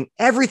deconstructing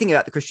everything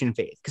about the Christian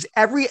faith, because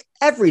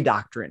every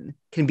doctrine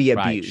can be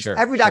abused.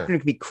 Every doctrine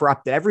can be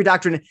corrupted. Every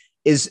doctrine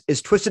is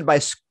twisted by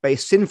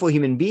sinful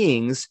human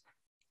beings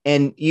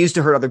and used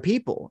to hurt other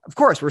people. Of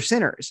course, we're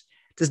sinners.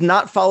 Does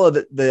not follow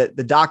that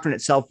the doctrine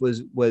itself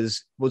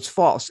was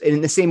false. And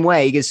in the same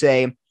way, you could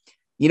say,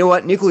 you know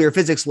what, nuclear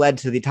physics led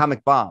to the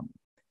atomic bomb,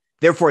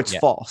 therefore it's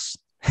false.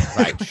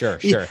 Right, sure.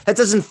 That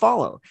doesn't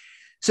follow.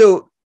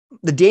 So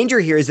the danger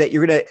here is that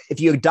if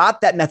you adopt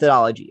that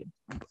methodology,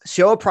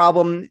 show a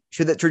problem,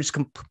 show that church is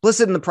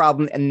complicit in the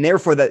problem, and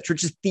therefore that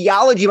church's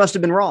theology must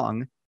have been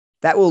wrong,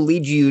 that will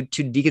lead you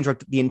to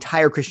deconstruct the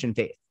entire Christian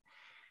faith.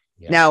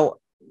 Yeah. Now,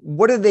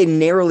 what do they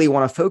narrowly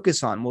want to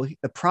focus on? Well,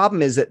 the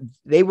problem is that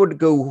they would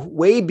go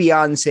way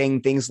beyond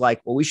saying things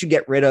like, well, we should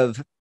get rid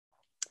of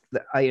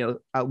the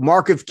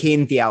Mark of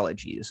Cain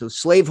theology. So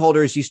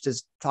slaveholders used to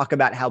talk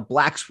about how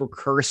blacks were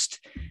cursed,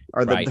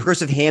 or the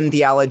curse of Ham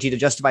theology to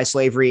justify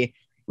slavery.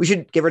 We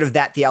should get rid of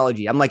that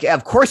theology. I'm like,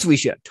 of course we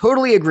should.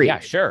 Totally agree. Yeah,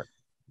 sure.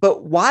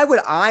 But why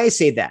would I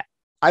say that?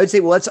 I would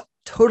say, well, that's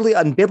totally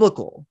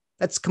unbiblical.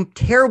 That's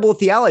terrible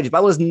theology. The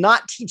Bible does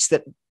not teach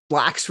that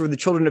blacks were the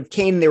children of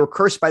Cain. They were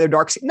cursed by their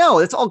dark sin. No,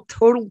 that's all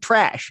total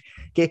trash.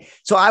 Okay.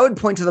 So I would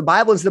point to the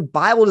Bible, and the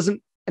Bible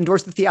doesn't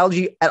endorse the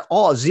theology at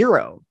all,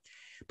 zero.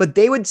 But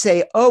they would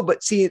say, oh,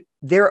 but see,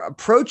 their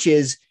approach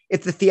is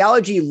if the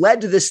theology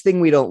led to this thing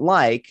we don't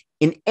like,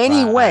 in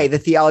any way, the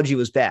theology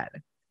was bad.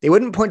 They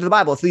wouldn't point to the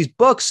Bible. So these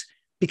books,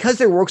 because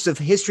they're works of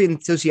history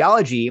and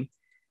sociology,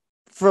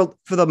 for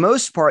the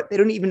most part, they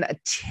don't even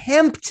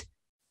attempt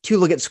to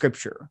look at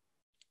scripture.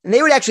 And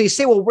they would actually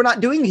say, well, we're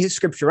not doing his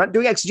scripture, we're not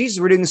doing exegesis,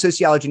 we're doing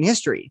sociology and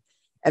history.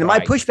 And my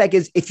pushback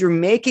is, if you're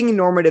making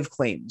normative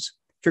claims,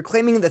 if you're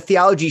claiming that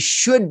theology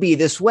should be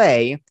this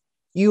way,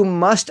 you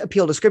must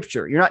appeal to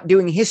scripture. You're not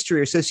doing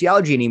history or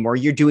sociology anymore.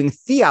 You're doing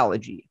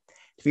theology.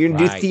 If you're going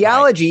to do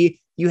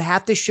theology, you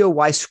have to show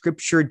why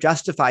scripture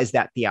justifies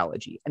that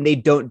theology. And they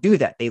don't do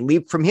that. They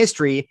leap from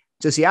history,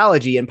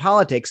 sociology, and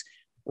politics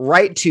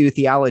right to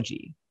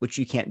theology, which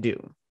you can't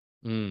do.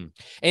 And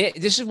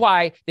this is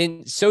why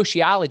then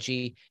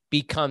sociology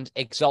becomes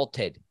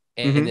exalted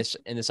in this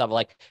level,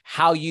 like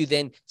how you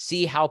then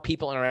see how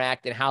people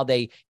interact and how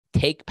they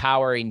take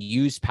power and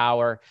use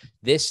power.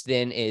 This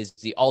then is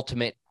the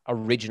ultimate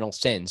original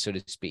sin, so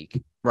to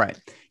speak. Right.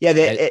 Yeah.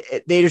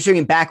 They're doing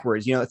it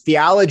backwards.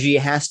 Theology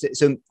has to,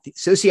 so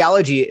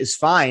sociology is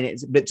fine,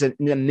 but it's a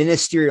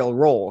ministerial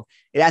role.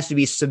 It has to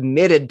be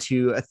submitted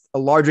to a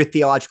larger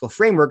theological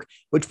framework,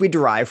 which we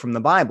derive from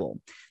the Bible.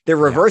 They're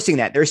reversing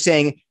that. They're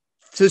saying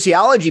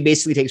sociology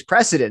basically takes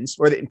precedence,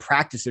 or in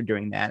practice, they're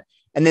doing that.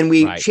 And then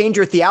we change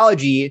our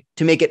theology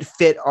to make it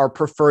fit our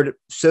preferred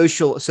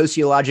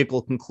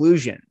sociological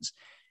conclusions.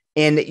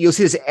 And you'll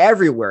see this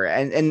everywhere.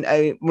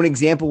 And one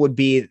example would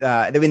be,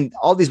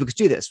 all these books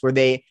do this, where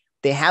they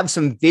have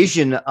some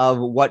vision of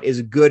what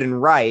is good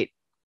and right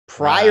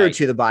prior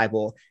to the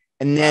Bible.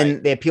 And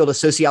then they appeal to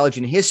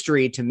sociology and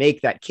history to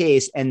make that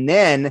case. And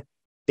then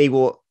they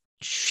will,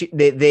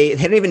 they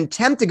don't even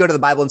attempt to go to the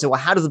Bible and say, well,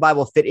 how does the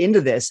Bible fit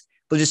into this?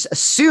 They'll just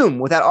assume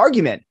without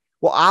argument,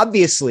 well,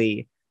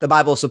 obviously the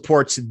Bible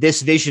supports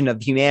this vision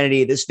of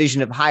humanity, this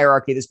vision of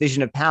hierarchy, this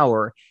vision of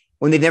power,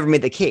 when they've never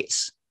made the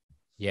case.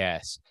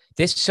 Yes.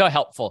 This is so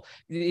helpful.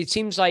 It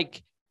seems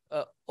like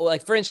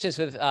for instance,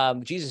 with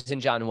Jesus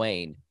and John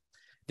Wayne,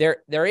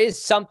 there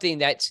is something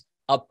that's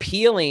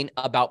appealing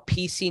about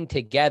piecing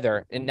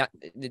together. And not,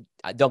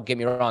 don't get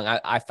me wrong,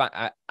 I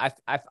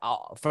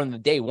from the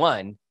day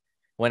one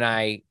when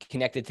I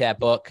connected to that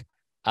book,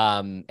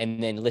 and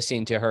then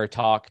listening to her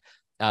talk,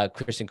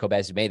 Kristen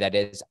Kobes-May, that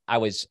is,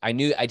 I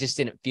knew, I just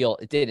didn't feel,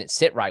 it didn't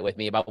sit right with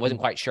me, but I wasn't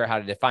quite sure how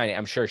to define it.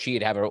 I'm sure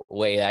she'd have a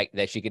way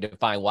that she could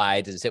define why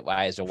it doesn't sit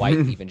right as a white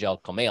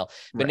evangelical male,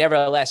 but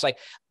nevertheless, like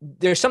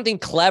there's something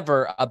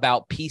clever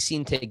about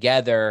piecing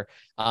together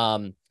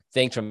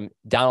things from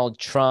Donald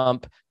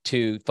Trump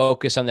to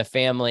focus on the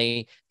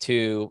family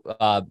to,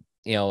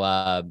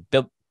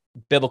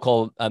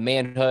 biblical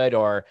manhood,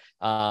 or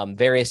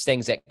various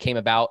things that came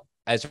about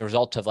as a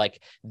result of like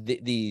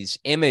these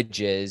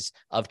images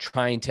of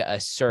trying to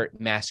assert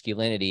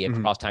masculinity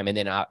across time. And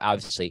then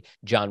obviously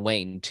John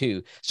Wayne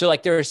too. So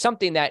like there was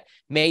something that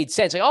made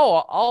sense. Like,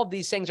 oh, all of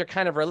these things are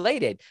kind of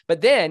related. But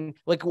then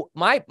like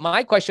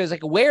my question is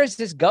like, where is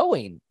this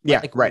going?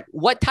 Yeah. Like,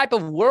 what type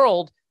of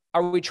world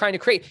are we trying to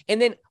create? And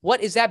then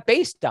what is that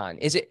based on?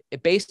 Is it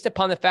based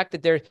upon the fact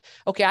that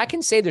I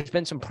can say there's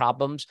been some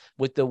problems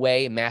with the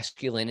way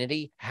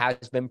masculinity has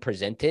been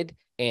presented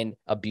and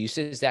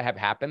abuses that have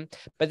happened.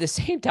 But at the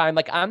same time,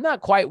 like I'm not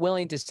quite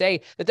willing to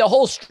say that the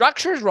whole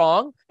structure is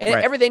wrong and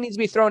everything needs to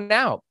be thrown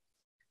out.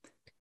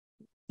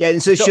 Yeah.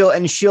 And so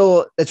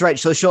she'll that's right.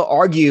 So she'll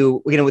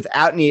argue,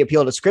 without any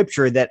appeal to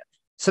scripture, that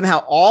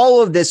somehow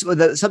all of this,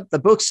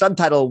 the book's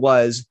subtitle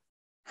was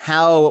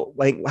how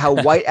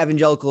white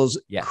evangelicals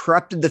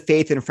corrupted the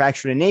faith and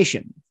fractured a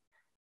nation.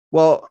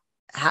 Well,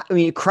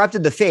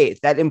 corrupted the faith.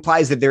 That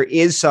implies that there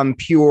is some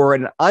pure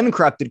and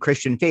uncorrupted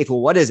Christian faith. Well,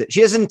 what is it?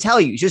 She doesn't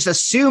tell you. She just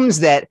assumes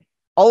that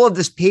all of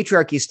this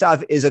patriarchy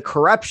stuff is a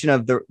corruption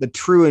of the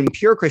true and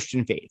pure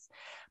Christian faith.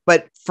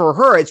 But for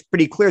her, it's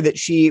pretty clear that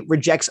she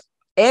rejects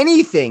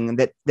anything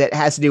that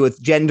has to do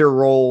with gender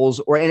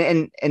roles,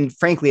 and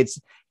frankly, it's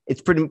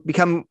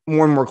become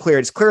more and more clear.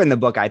 It's clear in the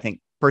book, I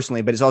think,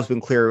 personally, but it's also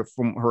been clear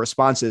from her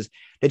responses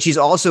that she's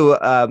also,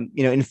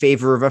 in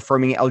favor of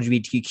affirming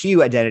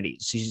LGBTQ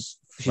identities. She's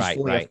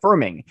fully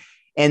affirming.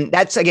 And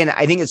that's, again,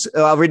 I think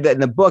I'll read that in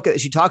the book.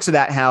 She talks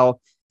about how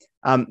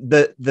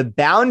the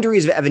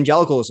boundaries of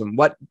evangelicalism,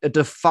 what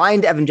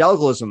defined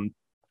evangelicalism,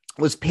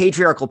 was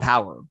patriarchal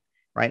power,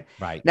 right?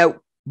 Now,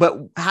 but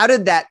how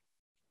did that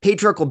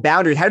patriarchal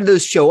boundaries, how did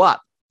those show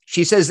up?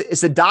 She says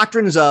it's the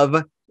doctrines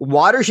of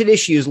watershed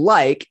issues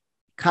like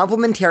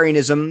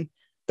complementarianism,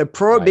 the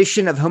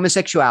prohibition of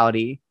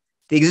homosexuality,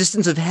 the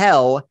existence of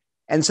hell,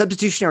 and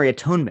substitutionary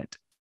atonement.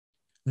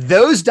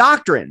 Those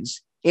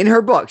doctrines in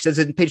her book, says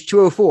in page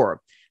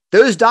 204,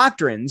 those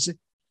doctrines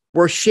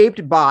were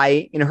shaped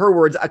by, in her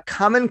words, a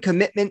common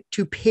commitment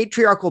to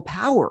patriarchal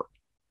power.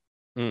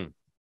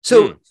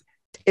 So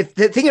if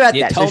think about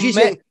that, so she's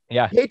saying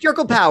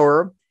patriarchal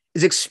power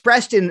is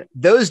expressed in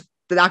the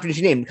doctrines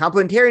she named,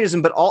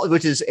 complementarianism,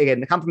 which is, again,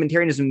 the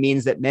complementarianism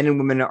means that men and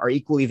women are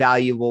equally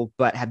valuable,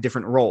 but have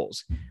different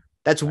roles.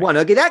 That's one.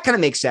 Okay, that kind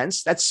of makes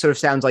sense. That sort of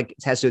sounds like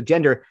it has to do with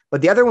gender.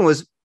 But the other one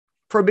was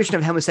prohibition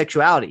of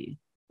homosexuality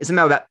is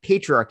somehow about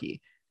patriarchy.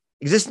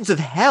 Existence of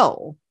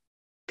hell,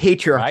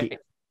 patriarchy. Right.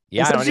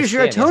 Yeah, And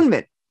substitutionary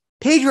atonement,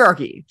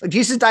 patriarchy. Like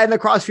Jesus died on the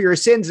cross for your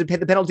sins and paid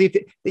the penalty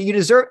that you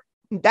deserve.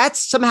 That's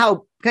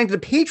somehow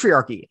connected to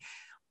patriarchy.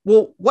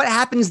 Well, what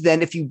happens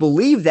then if you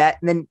believe that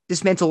and then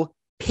dismantle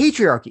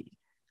patriarchy?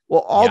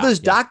 Well, all those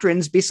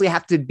doctrines basically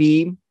have to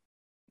be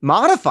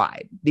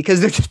modified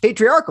because they're just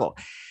patriarchal.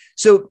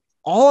 So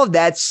all of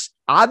that's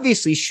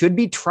obviously should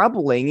be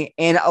troubling.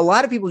 And a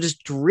lot of people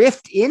just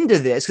drift into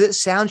this because it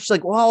sounds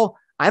like, well,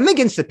 I'm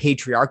against the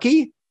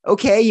patriarchy.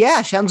 Okay,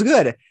 yeah, sounds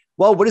good.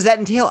 Well, what does that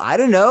entail? I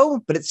don't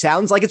know, but it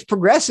sounds like it's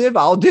progressive.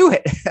 I'll do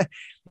it.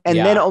 And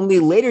then only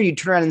later you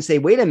turn around and say,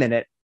 wait a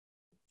minute,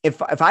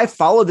 if I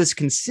follow this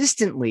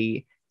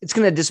consistently, it's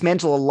going to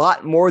dismantle a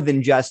lot more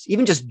than just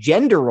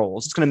gender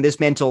roles. It's going to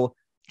dismantle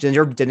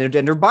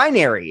gender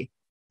binary,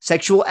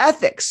 sexual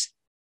ethics,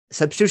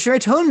 substitutionary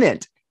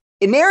atonement,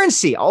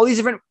 inerrancy. All these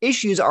different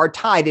issues are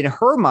tied in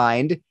her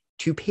mind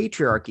to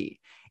patriarchy.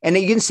 And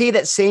you can see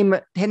that same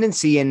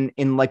tendency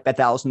in like Beth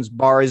Allison's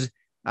Barr's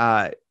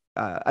what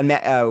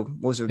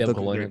was it?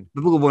 Biblical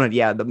Womanhood.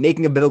 Yeah, the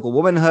Making of Biblical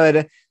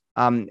Womanhood.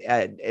 In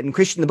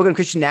the book on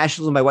Christian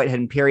Nationalism by Whitehead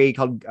and Perry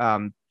called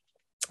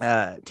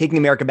Taking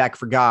America Back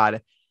for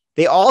God.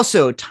 They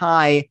also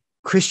tie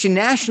Christian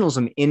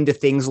nationalism into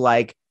things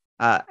like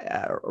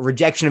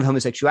rejection of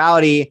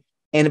homosexuality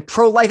and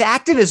pro-life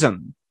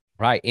activism.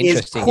 Right.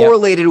 Interesting. Is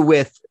correlated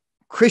with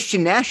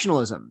Christian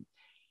nationalism.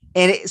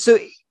 And so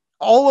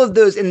all of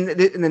those, and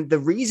the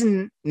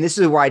reason, and this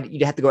is why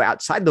you'd have to go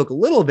outside the book a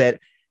little bit,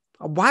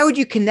 why would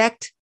you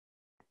connect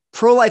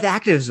pro-life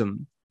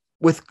activism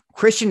with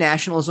Christian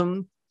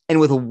nationalism and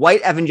with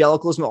white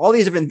evangelicalism, all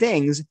these different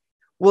things?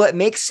 Well, it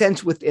makes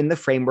sense within the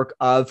framework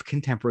of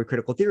contemporary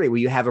critical theory, where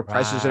you have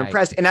oppressors and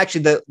oppressed. And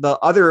actually, the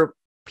other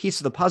piece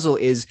of the puzzle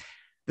is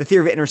the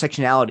theory of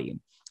intersectionality,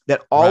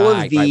 that all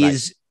of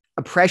these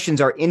oppressions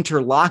are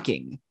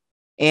interlocking.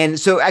 And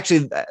so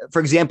actually, for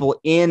example,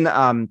 in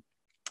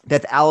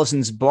Beth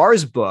Allison's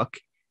Barr's book,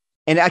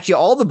 and actually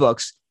all the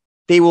books,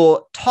 they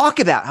will talk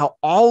about how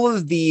all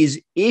of these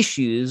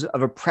issues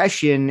of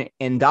oppression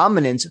and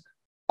dominance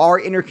are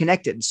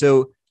interconnected.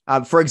 So,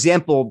 for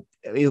example,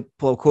 I'll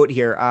pull a quote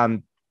here.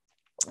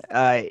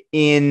 So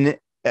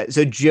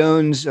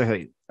Jones, I'm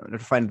going to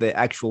find the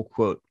actual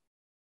quote.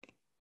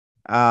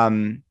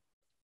 Darn,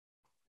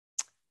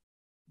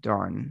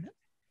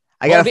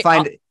 I gotta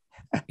find it.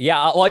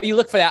 Yeah, while you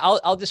look for that,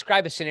 I'll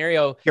describe a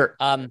scenario. Sure.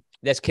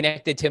 That's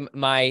connected to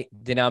my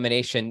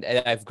denomination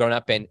that I've grown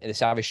up in the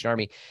Salvation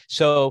Army.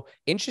 So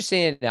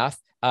interesting enough,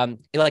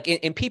 like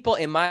in people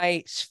in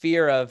my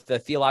sphere of the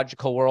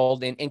theological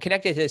world and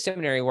connected to the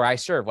seminary where I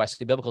serve,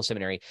 Wesley Biblical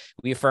Seminary,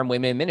 we affirm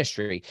women in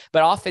ministry,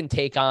 but often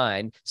take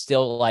on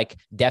still like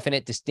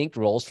definite, distinct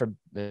roles for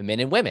men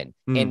and women.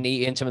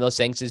 And some of those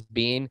things is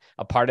being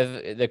a part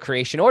of the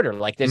creation order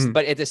like this,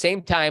 but at the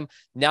same time,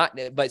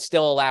 but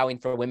still allowing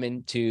for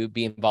women to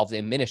be involved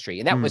in ministry.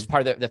 And that was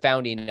part of the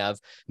founding of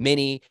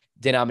many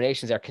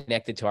denominations that are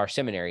connected to our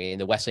seminary in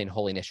the Wesleyan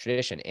holiness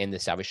tradition in the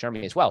Salvation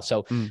Army as well.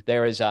 So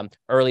there is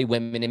early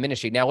women in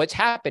ministry. Now, what's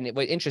happened,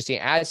 what's interesting,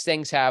 as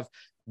things have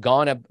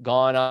gone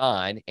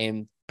on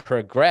and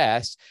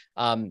progressed,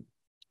 the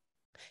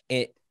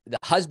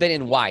husband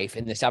and wife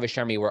in the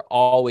Salvation Army were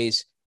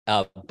always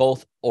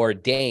both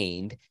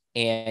ordained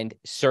and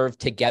served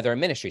together in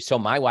ministry. So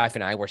my wife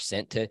and I were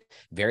sent to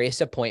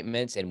various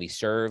appointments and we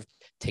served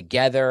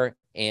together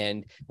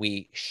and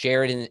we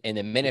shared in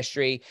the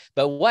ministry.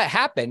 But what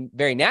happened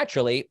very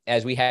naturally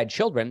as we had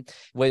children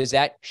was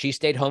that she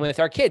stayed home with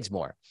our kids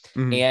more.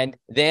 And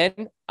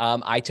then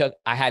I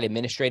had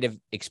administrative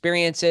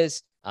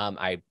experiences.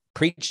 I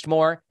preached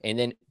more, and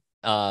then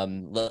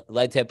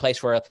led to a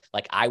place where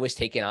like I was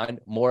taking on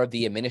more of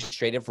the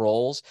administrative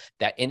roles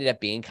that ended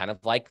up being kind of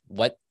like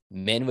what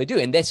men would do.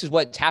 And this is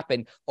what's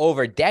happened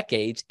over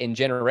decades and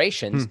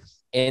generations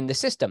in the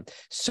system.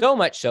 So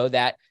much so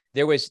that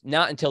there was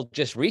not until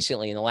just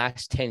recently in the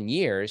last 10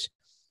 years,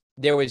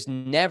 there was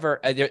never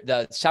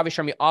the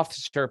Salvation Army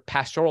officer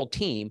pastoral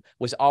team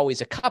was always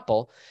a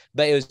couple,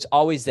 but it was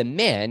always the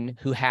men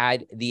who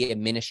had the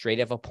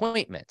administrative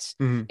appointments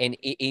and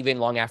even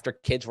long after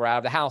kids were out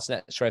of the house and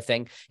that sort of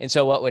thing. And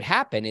so what would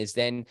happen is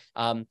then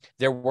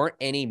there weren't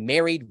any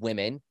married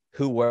women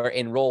who were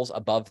in roles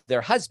above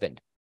their husbands.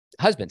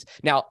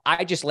 Now,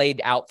 I just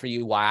laid out for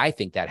you why I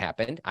think that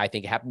happened. I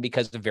think it happened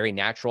because of very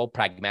natural,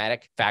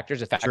 pragmatic factors.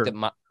 The fact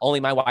that only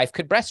my wife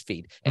could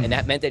breastfeed, and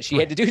that meant that she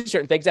had to do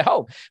certain things at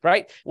home,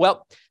 right?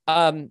 Well,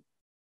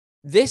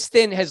 this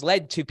then has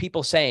led to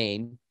people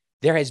saying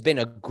there has been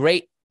a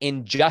great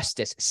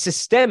injustice,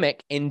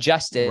 systemic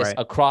injustice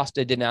across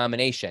the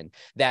denomination,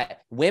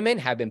 that women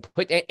have been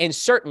put, and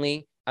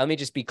certainly, let me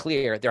just be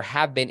clear, there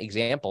have been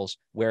examples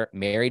where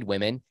married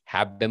women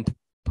have been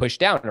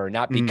pushed down, or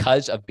not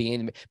because of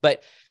being,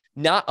 but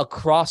not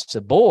across the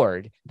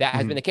board. That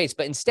has been the case.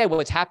 But instead,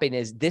 what's happened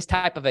is this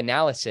type of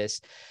analysis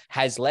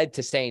has led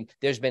to saying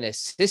there's been a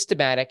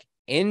systematic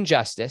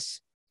injustice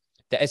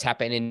that has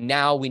happened. And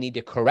now we need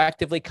to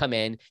correctively come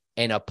in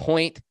and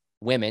appoint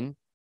women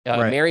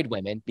Right. married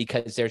women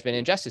because there's been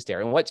injustice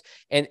there.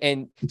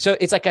 And so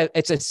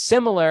it's a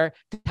similar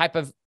type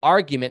of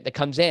argument that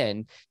comes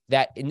in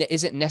that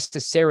isn't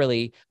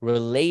necessarily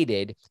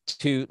related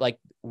to like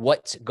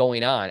what's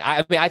going on.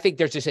 I mean, I think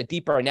there's just a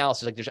deeper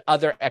analysis. Like there's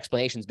other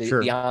explanations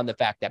Sure. beyond the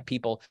fact that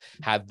people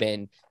have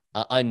been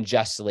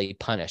unjustly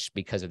punished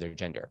because of their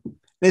gender.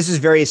 This is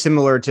very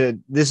similar to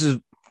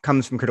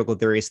comes from critical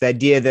theories. The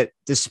idea that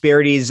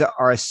disparities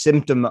are a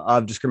symptom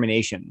of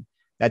discrimination.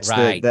 That's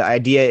right. The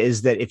idea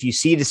is that if you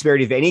see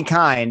disparity of any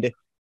kind,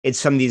 it's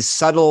some of these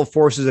subtle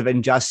forces of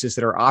injustice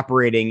that are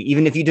operating,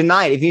 even if you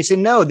deny it. If you say,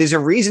 no, there's a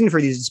reason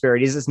for these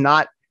disparities, it's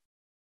not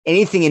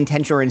anything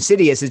intentional or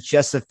insidious. It's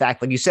just the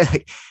fact, like you said,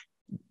 like,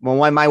 well,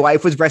 when my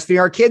wife was breastfeeding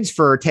our kids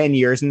for 10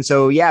 years. And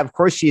so, yeah, of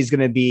course she's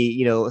going to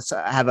be,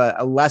 have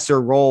a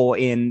lesser role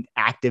in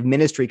active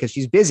ministry because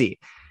she's busy.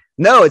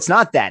 No, it's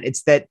not that.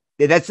 It's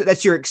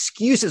that's your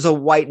excuse as a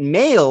white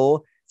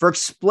male for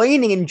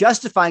explaining and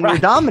justifying your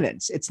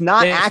dominance. It's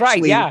not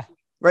actually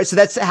right. So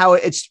that's how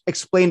it's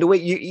explained away.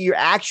 Your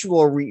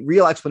actual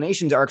real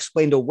explanations are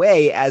explained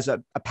away as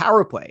a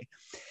power play.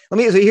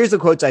 So here's the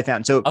quotes I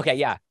found. So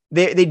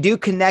they do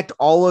connect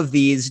all of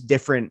these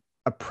different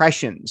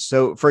oppressions.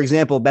 So, for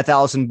example, Beth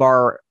Allison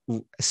Barr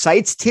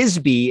cites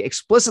Tisby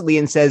explicitly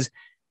and says,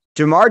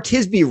 Jamar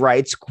Tisby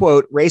writes,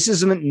 quote,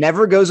 "Racism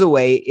never goes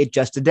away. It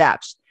just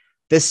adapts.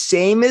 The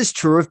same is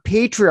true of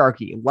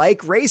patriarchy.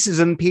 Like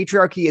racism,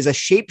 patriarchy is a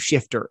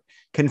shapeshifter,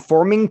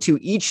 conforming to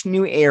each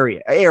new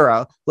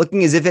era,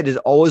 looking as if it has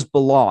always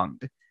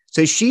belonged."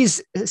 So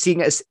she's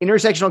seeing an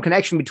intersectional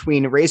connection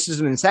between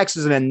racism and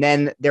sexism, and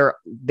then they're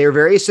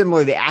very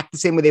similar. They act the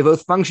same way. They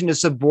both function to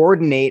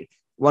subordinate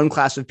one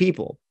class of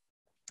people.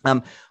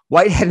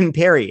 Whitehead and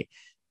Perry,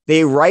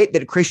 they write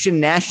that Christian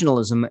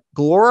nationalism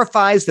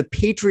glorifies the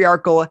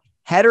patriarchal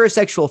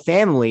heterosexual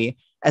family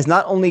as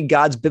not only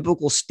God's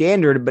biblical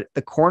standard, but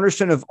the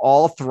cornerstone of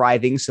all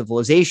thriving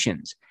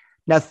civilizations.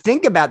 Now,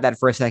 think about that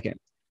for a second.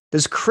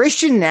 Does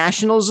Christian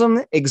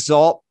nationalism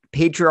exalt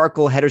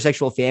patriarchal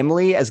heterosexual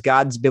family as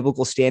God's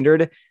biblical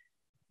standard?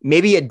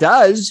 Maybe it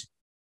does,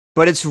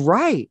 but it's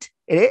right.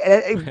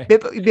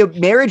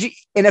 Marriage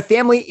in a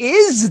family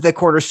is the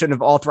cornerstone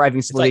of all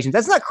thriving civilizations.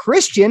 That's not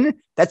Christian.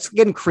 That's,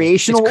 again,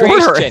 creational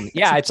order.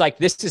 Yeah, it's like,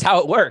 this is how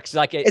it works.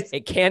 Like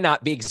it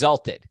cannot be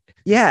exalted.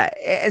 Yeah.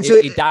 And so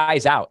it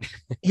dies out.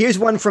 Here's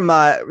one from,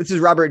 this is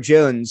Robert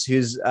Jones,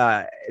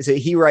 so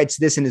he writes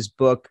this in his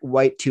book,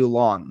 White Too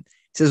Long.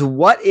 He says,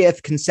 what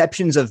if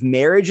conceptions of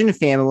marriage and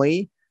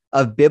family,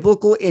 of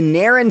biblical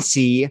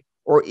inerrancy,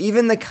 or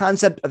even the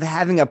concept of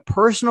having a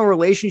personal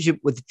relationship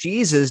with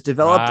Jesus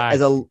developed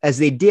as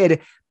they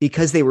did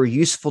because they were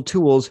useful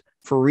tools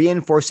for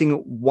reinforcing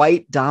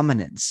white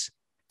dominance?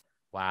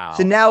 Wow.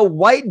 So now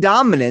white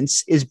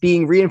dominance is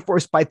being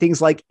reinforced by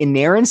things like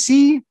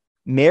inerrancy,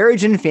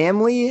 marriage and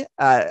family,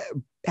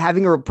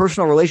 having a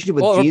personal relationship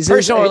with Jesus.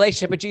 Personal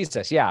relationship with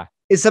Jesus, yeah.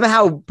 Is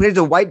somehow put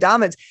into white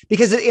dominance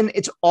because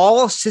it's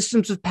all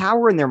systems of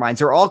power in their minds.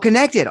 They're all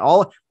connected.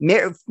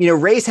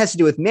 Race has to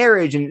do with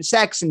marriage and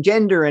sex and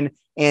gender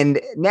and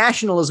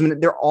nationalism.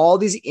 They're all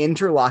these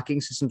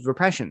interlocking systems of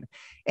oppression,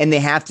 and they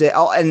have to.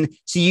 And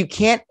so you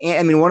can't.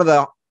 I mean, one of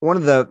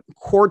the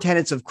core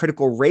tenets of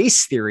critical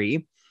race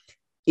theory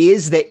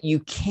is that you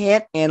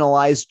can't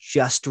analyze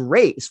just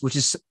race, which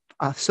is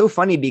so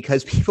funny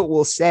because people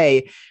will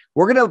say,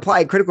 we're going to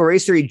apply critical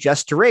race theory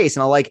just to race.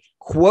 And I'll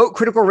quote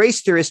critical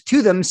race theorists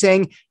to them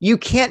saying, you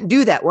can't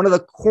do that. One of the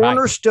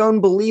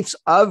cornerstone beliefs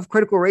of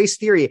critical race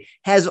theory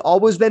has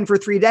always been for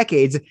 3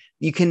 decades.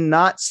 You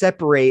cannot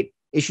separate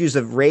issues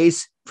of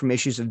race from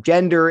issues of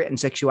gender and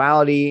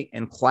sexuality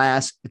and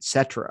class,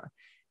 etc.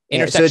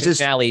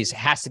 Intersectionality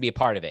has to be a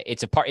part of it.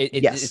 It's a part.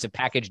 It's a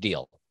package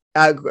deal.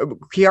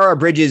 Kiara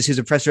Bridges, who's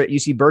a professor at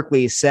UC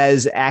Berkeley,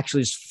 says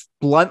actually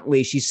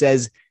bluntly, she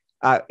says,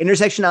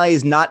 intersectionality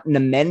is not an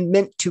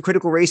amendment to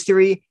critical race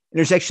theory.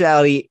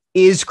 Intersectionality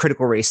is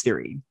critical race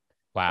theory.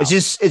 Wow. It's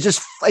just,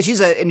 she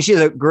has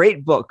a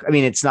great book. I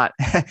mean, it's not,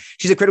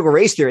 she's a critical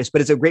race theorist,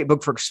 but it's a great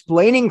book for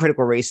explaining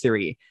critical race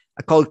theory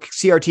called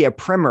CRT, a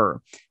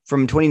primer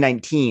from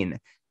 2019.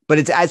 But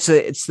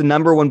it's the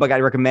number one book I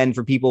recommend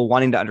for people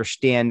wanting to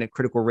understand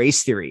critical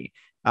race theory.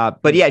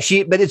 But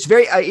it's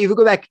very, if you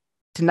go back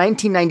to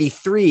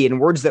 1993 in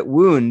Words That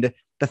Wound,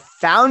 the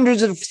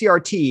founders of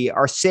CRT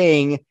are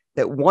saying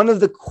that one of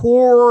the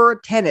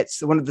core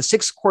tenets, one of the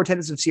 6 core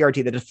tenets of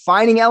CRT, the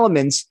defining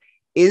elements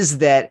is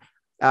that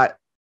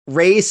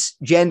race,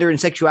 gender, and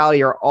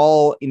sexuality are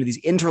all, these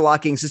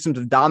interlocking systems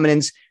of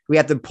dominance. We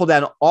have to pull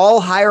down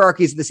all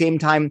hierarchies at the same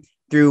time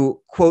through,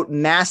 quote,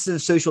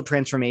 massive social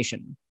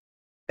transformation.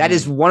 That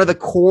is one of the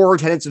core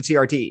tenets of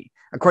CRT,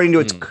 according to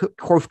its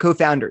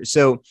co-founders.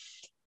 So,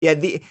 yeah,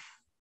 the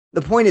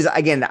point is,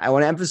 again, I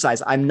want to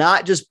emphasize, I'm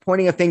not just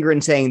pointing a finger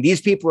and saying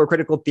these people are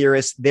critical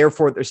theorists,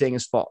 therefore what they're saying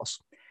is false.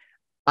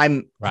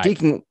 I'm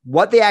critiquing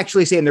what they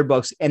actually say in their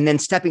books and then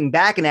stepping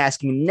back and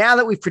asking, now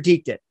that we've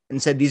critiqued it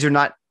and said these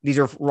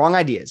are wrong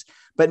ideas,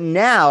 but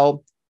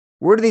now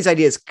where do these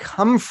ideas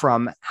come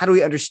from? How do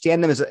we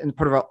understand them as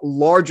part of a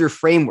larger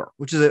framework,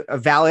 which is a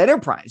valid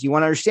enterprise? You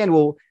want to understand,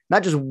 well,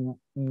 not just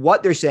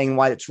what they're saying,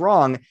 why it's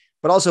wrong,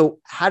 but also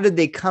how did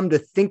they come to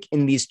think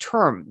in these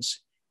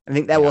terms? I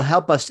think that will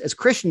help us as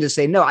Christians to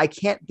say, no, I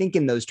can't think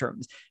in those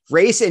terms.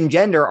 Race and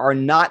gender are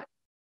not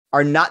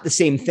the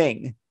same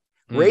thing.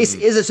 Race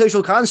is a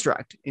social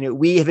construct.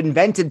 We have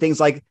invented things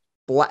like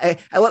black.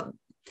 I love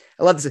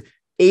this,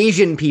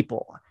 Asian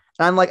people.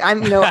 And I'm like,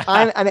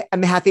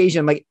 I'm half Asian.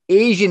 I'm like,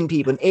 Asian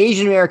people, an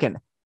Asian American.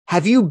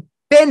 Have you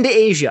been to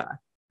Asia?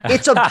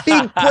 It's a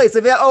big place.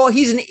 Like, oh,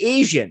 he's an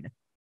Asian.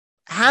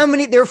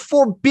 There are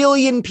 4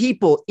 billion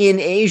people in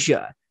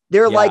Asia.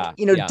 There are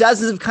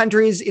dozens of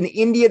countries in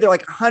India. There are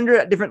like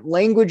 100 different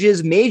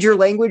languages, major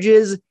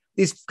languages.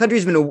 These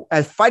countries have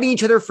been fighting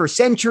each other for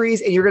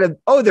centuries, and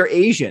they're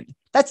Asian.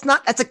 That's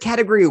a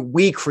category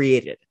we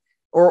created,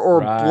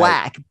 or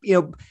black.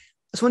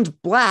 This one's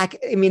black.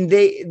 I mean,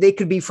 they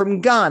could be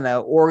from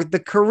Ghana or the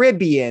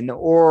Caribbean,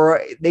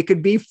 or they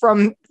could be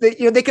from they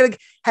could have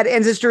had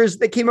ancestors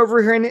that came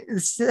over here in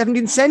the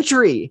 17th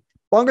century,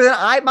 longer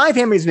than my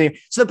family's been here.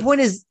 So the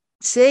point is,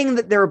 saying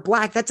that they're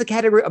black, that's a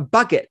category, a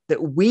bucket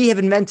that we have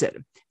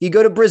invented. You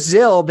go to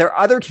Brazil, there are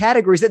other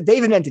categories that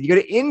they've invented. You go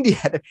to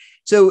India.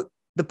 So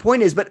the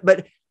point is,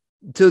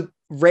 so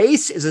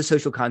race is a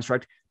social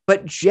construct,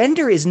 but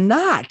gender is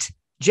not.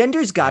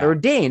 Gender's God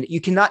ordained. You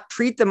cannot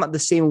treat them at the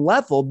same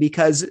level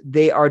because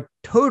they are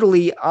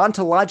totally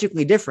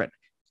ontologically different.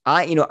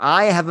 I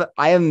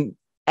am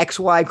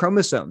XY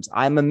chromosomes.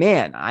 I'm a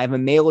man. I have a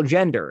male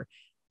gender.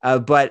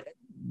 But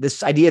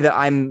this idea that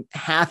I'm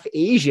half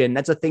Asian,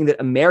 that's a thing that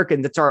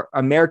that's our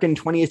American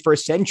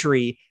 21st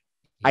century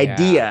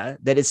idea,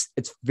 that it's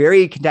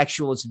very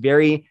contextual. It's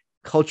very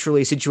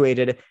culturally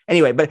situated.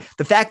 Anyway, but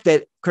the fact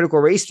that critical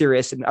race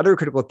theorists and other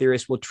critical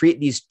theorists will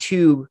treat these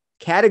two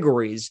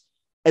categories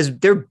as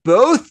they're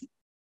both,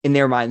 in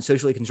their mind,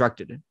 socially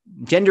constructed,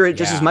 gender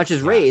just as much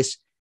as race.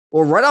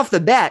 Well, right off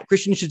the bat,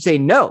 Christians should say,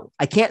 no,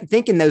 I can't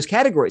think in those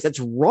categories. That's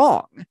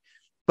wrong.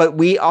 But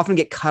we often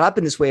get caught up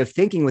in this way of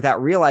thinking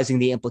without realizing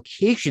the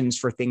implications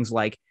for things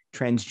like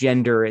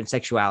transgender and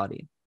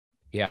sexuality.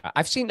 Yeah,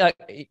 I've seen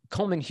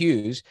Coleman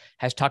Hughes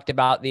has talked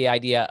about the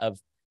idea of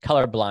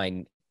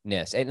colorblindness,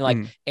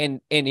 and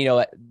and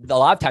a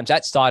lot of times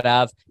that's thought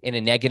of in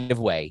a negative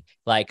way,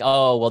 like,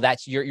 oh, well,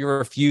 that's you're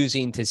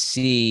refusing to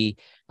see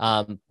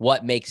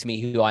what makes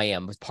me who I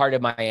am. It's part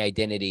of my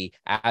identity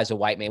as a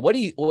white man. What do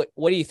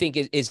you think?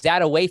 Is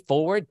that a way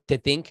forward to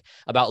think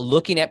about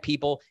looking at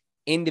people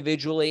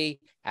individually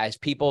as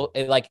people?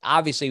 Like,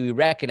 obviously we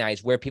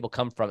recognize where people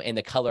come from and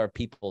the color of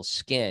people's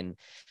skin,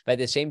 but at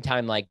the same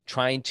time, like,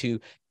 trying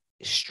to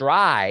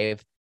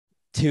strive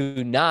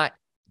to not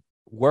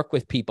work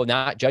with people,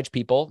 not judge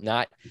people,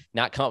 not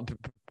come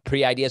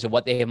pre ideas of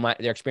what their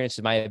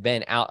experiences might have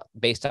been out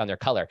based on their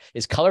color.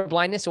 Is color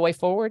blindness a way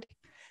forward?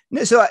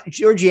 No, so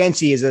George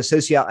Yancey is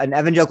an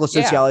evangelical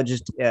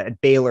sociologist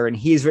at Baylor, and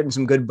he's written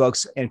some good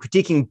books and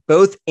critiquing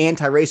both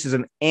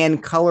anti-racism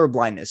and color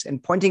blindness,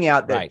 and pointing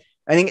out that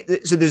I think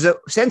so. There's a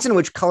sense in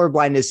which color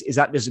blindness is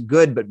not just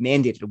good, but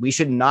mandated. We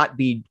should not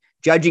be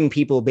judging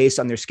people based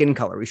on their skin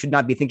color. We should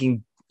not be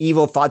thinking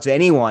evil thoughts of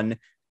anyone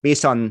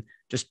based on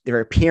just their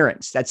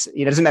appearance. That's,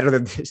 it doesn't matter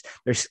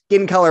their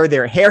skin color,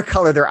 their hair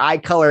color, their eye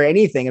color,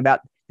 anything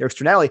about their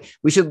externality.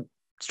 We should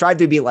strive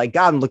to be like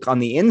God and look on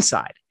the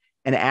inside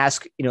and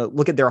ask,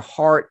 look at their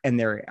heart and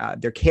their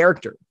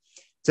character.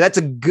 So that's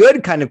a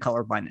good kind of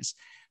colorblindness.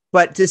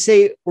 But to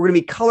say we're going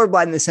to be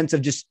colorblind in the sense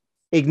of just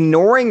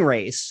ignoring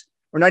race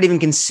or not even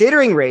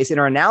considering race in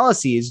our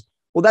analyses,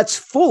 well, that's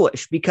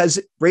foolish, because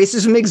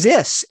racism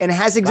exists and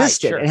has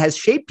existed and has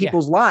shaped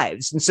people's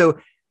lives. And so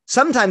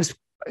sometimes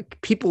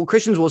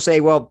Christians will say,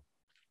 well,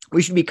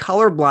 we should be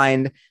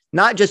colorblind,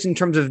 not just in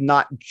terms of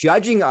not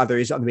judging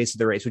others on the basis of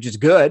their race, which is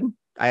good.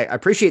 I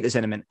appreciate the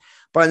sentiment,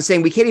 but I'm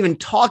saying we can't even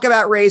talk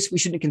about race. We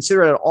shouldn't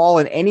consider it at all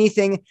in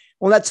anything.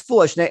 Well, that's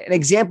foolish. An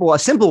example, a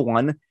simple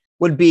one,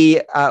 would be,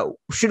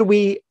 should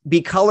we have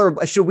been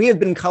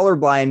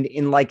colorblind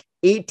in like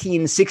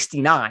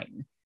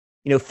 1869,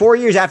 4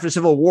 years after the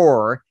Civil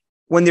War,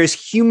 when there's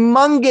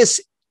humongous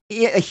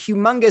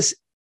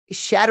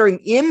shattering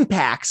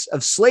impacts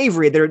of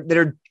slavery that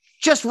are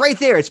just right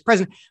there. It's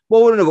present.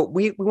 Well, no, but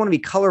we want to be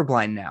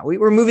colorblind now.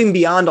 We're moving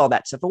beyond all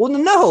that stuff. Well,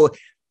 no,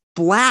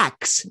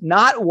 blacks,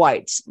 not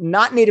whites,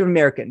 not Native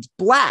Americans,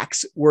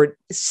 blacks were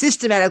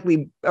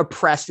systematically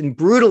oppressed and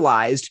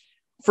brutalized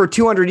for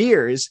 200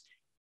 years.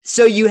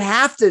 So you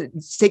have to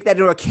take that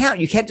into account.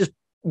 You can't just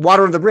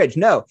water under the bridge.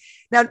 No.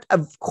 Now,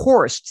 of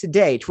course,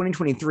 today,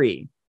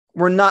 2023,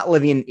 we're not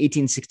living in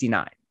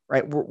 1869,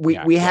 right?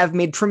 We have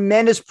made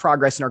tremendous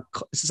progress in our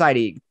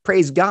society.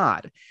 Praise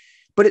God.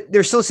 But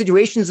there's still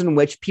situations in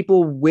which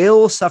people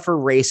will suffer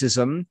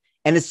racism,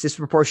 and it's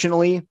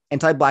disproportionately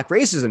anti-Black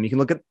racism. You can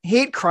look at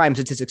hate crime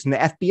statistics in the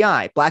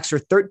FBI. Blacks are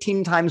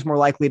 13 times more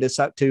likely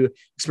to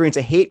experience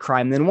a hate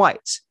crime than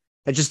whites.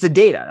 That's just the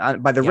data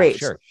by the rates.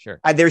 Sure.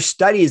 There's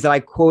studies that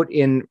I quote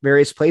in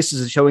various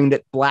places showing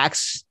that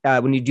blacks,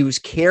 when you do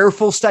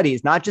careful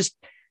studies, not just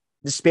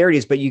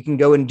disparities, but you can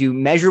go and do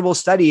measurable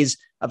studies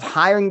of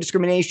hiring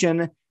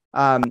discrimination,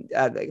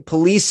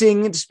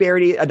 policing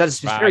disparities, not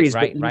disparities,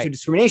 but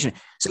discrimination.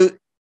 So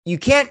you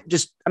can't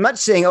just, I'm not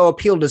saying, oh,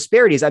 appeal to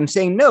disparities. I'm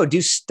saying, no,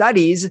 do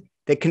studies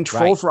that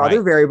control for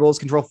other variables,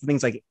 control for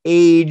things like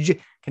age,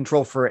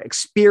 control for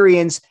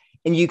experience.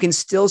 And you can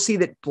still see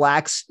that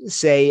Blacks,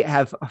 say,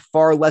 have a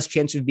far less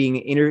chance of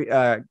being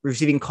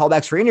receiving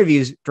callbacks for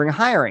interviews during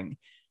hiring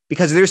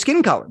because of their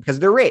skin color, because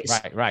of their race.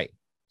 Right.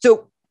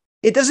 So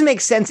it doesn't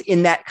make sense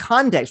in that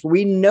context where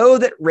we know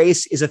that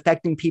race is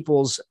affecting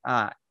people's,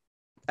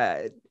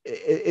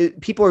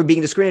 people are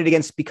being discriminated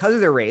against because of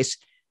their race.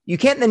 You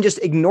can't then just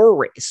ignore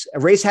race.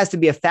 Race has to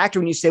be a factor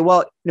when you say,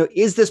 well,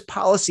 is this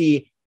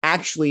policy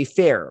actually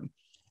fair?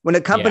 When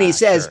a company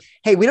says,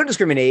 hey, we don't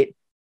discriminate,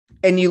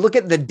 and you look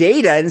at the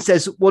data and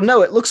says, well,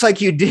 no, it looks like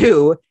you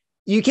do.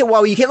 You can't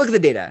look at the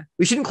data.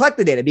 We shouldn't collect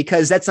the data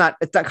because it's not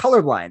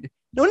colorblind.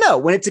 No.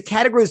 When it's a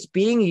category that's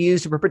being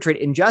used to perpetrate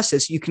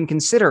injustice, you can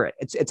consider it.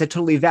 It's a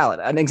totally valid.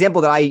 An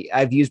example that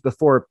I've used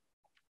before.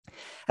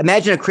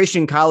 Imagine a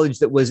Christian college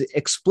that was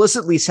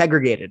explicitly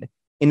segregated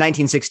in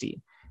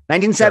 1960.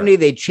 1970,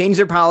 they changed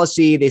their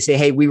policy. They say,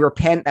 hey, we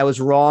repent. That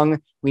was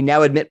wrong. We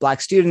now admit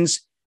Black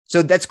students.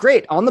 So that's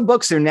great. On the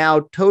books, they're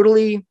now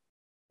totally,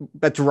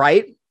 that's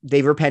right.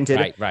 They've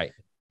repented. Right.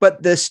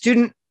 But the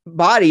student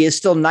body is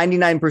still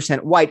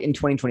 99% white in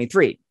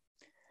 2023.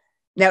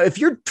 Now, if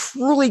you're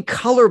truly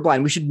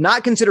colorblind, we should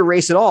not consider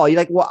race at all. You're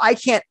like, well,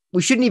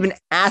 we shouldn't even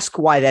ask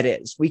why that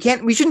is. We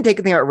shouldn't take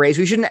a thing about race.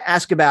 We shouldn't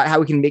ask about how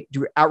we can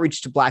do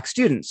outreach to Black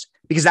students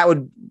because that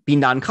would be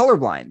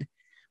non-colorblind.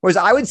 Whereas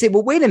I would say,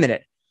 well, wait a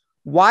minute.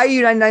 Why are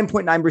you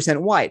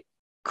 99.9% white?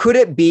 Could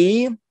it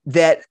be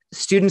that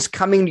students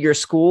coming to your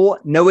school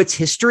know its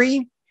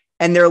history?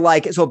 And they're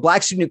like, so a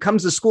Black student who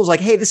comes to school is like,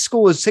 hey, this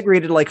school was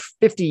segregated like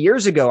 50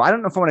 years ago. I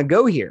don't know if I want to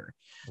go here.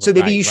 So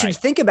maybe you should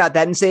think about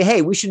that and say,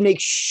 hey, we should make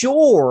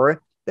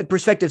sure that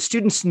prospective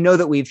students know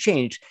that we've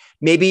changed.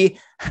 Maybe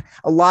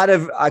a lot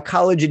of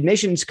college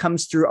admissions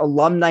comes through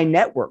alumni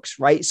networks,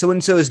 right?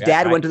 So-and-so's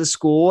dad went to the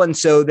school. And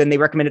so then they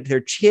recommend it to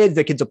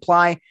their kids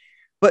apply.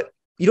 But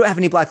you don't have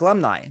any Black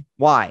alumni.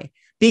 Why?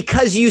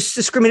 Because you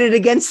discriminated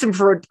against them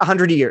for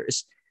 100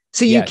 years.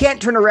 So you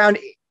can't turn around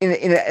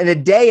in a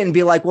day and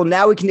be like, well,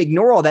 now we can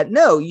ignore all that.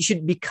 No, you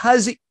should,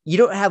 because you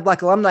don't have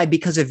Black alumni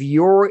because of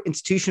your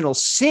institutional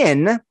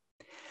sin.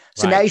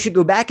 So now you should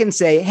go back and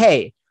say,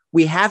 hey,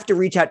 we have to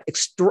reach out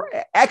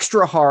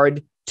extra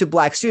hard to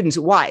Black students.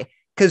 Why?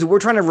 Because we're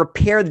trying to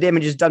repair the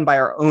damages done by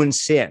our own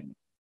sin.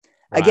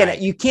 Again,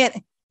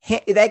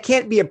 that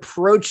can't be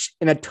approached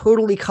in a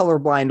totally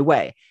colorblind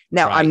way.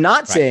 Now, what I'm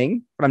not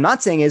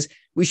saying is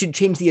we should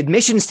change the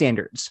admission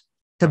standards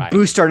to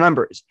boost our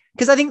numbers,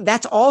 because I think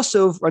that's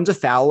also runs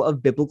afoul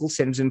of biblical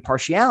standards of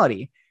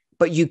impartiality.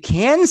 But you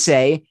can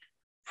say,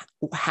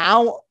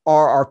 how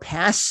are our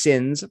past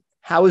sins?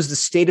 How is the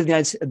state of the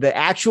United States, the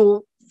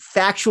actual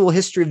factual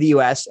history of the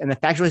U.S. and the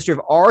factual history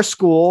of our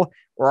school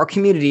or our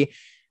community?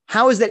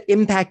 How is that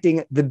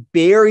impacting the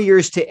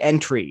barriers to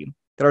entry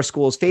that our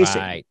school is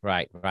facing?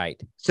 Right.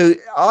 So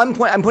I'm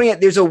pointing out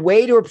there's a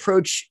way to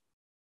approach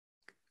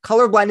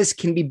colorblindness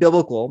can be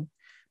biblical,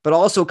 but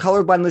also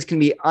colorblindness can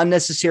be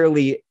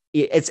unnecessarily.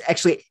 It's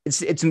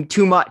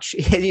too much.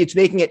 It's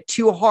making it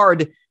too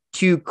hard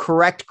to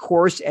correct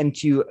course and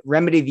to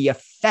remedy the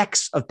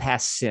effects of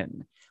past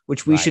sin,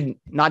 which we should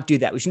not do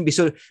that. We shouldn't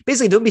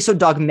be don't be so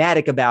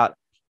dogmatic about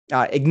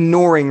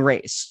ignoring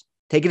race.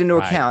 Take it into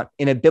account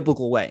in a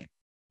biblical way.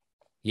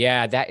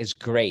 Yeah, that is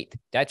great.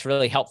 That's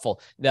really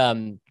helpful.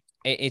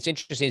 It's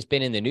interesting. It's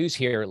been in the news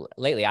here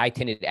lately. I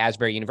attended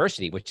Asbury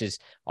University, which is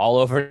all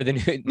over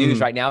the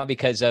news right now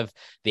because of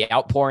the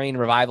outpouring,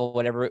 revival,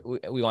 whatever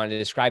we wanted to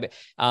describe it.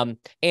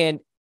 And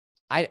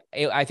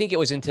I think it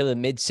was until the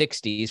mid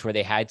 60s where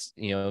they had,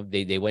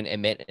 they wouldn't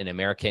admit an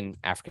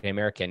African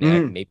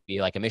American,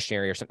 maybe like a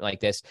missionary or something like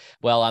this.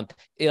 Well,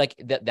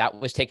 that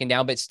was taken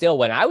down, but still,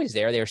 when I was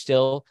there,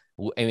 it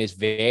was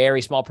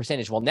very small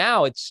percentage. Well,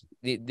 now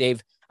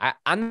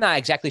I'm not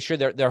exactly sure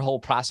their whole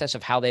process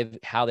of how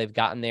they've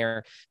gotten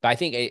there, but I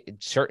think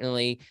it's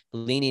certainly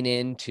leaning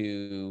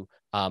into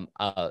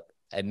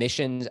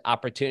admissions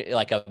opportunity,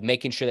 like of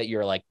making sure that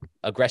you're like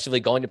aggressively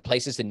going to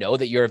places to know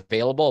that you're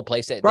available, a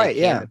place that they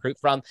can recruit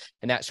from,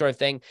 and that sort of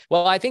thing.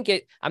 Well, I think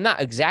I'm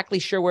not exactly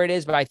sure where it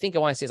is, but I think I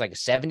want to say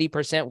it's like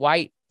 70%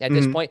 white at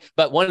this point.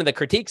 But one of the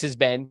critiques has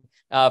been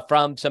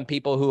from some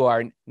people who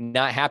are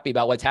not happy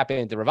about what's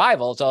happening at the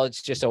revival. So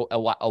it's just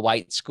a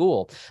white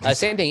school.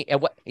 Same thing.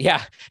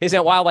 Isn't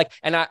it wild? Like,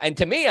 and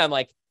to me, I'm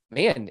like,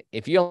 man,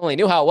 if you only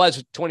knew how it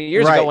was 20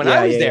 years ago when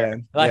I was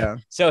there.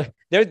 So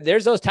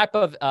there's those type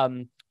of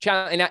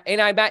challenge.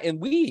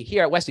 And we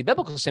here at Wesley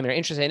Biblical Seminary,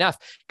 interestingly enough,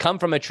 come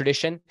from a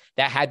tradition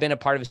that had been a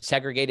part of a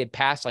segregated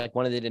past, like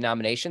one of the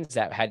denominations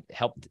that had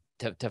helped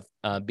to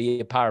be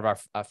a part of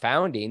our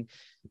founding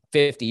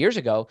 50 years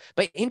ago.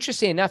 But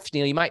interesting enough,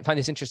 Neil, you might find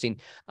this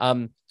interesting.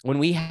 When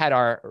we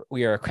are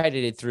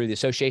accredited through the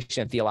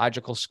Association of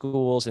Theological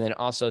Schools and then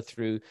also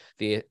through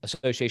the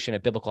Association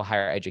of Biblical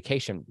Higher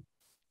Education,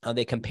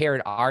 they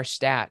compared our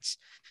stats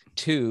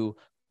to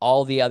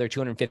all the other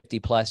 250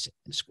 plus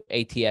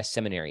ATS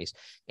seminaries.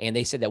 And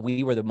they said that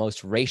we were the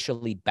most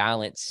racially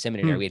balanced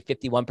seminary. We had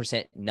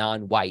 51%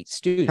 non-white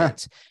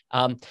students.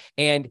 And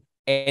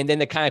then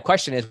the kind of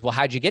question is, well,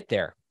 how'd you get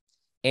there?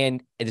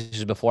 And this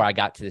was before I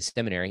got to the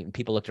seminary, and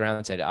people looked around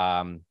and said,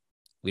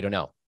 we don't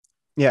know.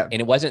 Yeah.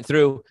 And it wasn't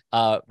through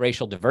a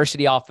racial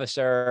diversity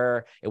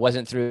officer. It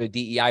wasn't through a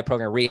DEI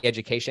program,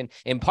 re-education.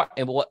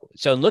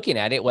 So in looking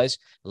at it, was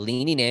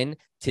leaning in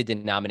to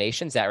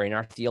denominations that are in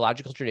our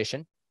theological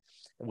tradition,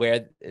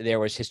 where there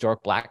was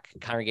historic Black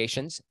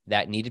congregations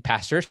that needed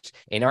pastors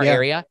in our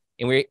area.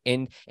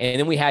 And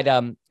then we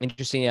had,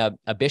 interesting,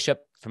 a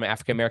bishop from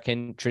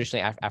African-American,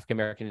 traditionally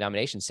African-American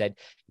denomination said,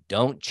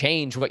 don't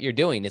change what you're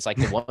doing. It's like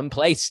the one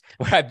place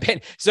where I've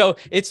been. So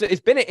it's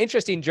been an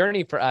interesting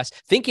journey for us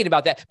thinking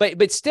about that,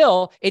 but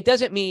still, it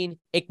doesn't mean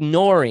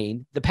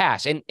ignoring the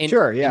past. And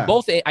sure, yeah.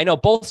 I know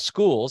both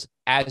schools,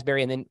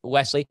 Asbury and then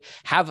Wesley,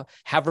 have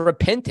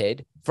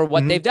repented for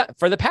what they've done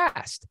for the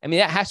past. I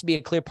mean, that has to be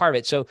a clear part of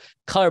it. So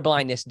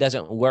colorblindness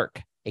doesn't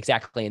work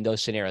exactly in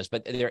those scenarios,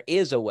 but there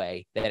is a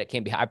way that it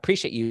can be. I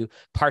appreciate you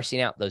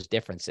parsing out those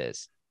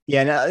differences. Yeah.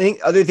 And I think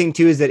other thing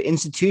too is that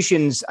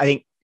institutions, I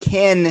think,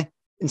 can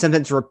in some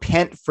sense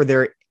repent for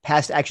their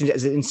past actions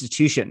as an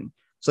institution.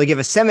 So like if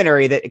a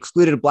seminary that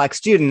excluded Black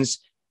students,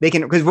 they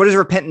can, because what does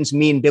repentance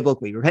mean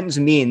biblically? Repentance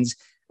means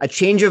a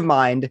change of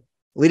mind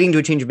leading to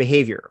a change of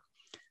behavior.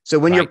 So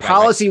when your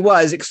policy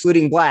was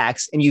excluding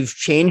Blacks and you've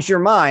changed your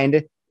mind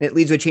and it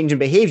leads to a change in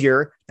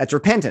behavior, that's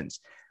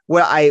repentance.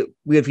 What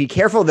we have to be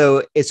careful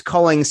though is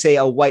calling, say,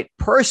 a white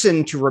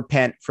person to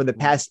repent for the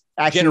past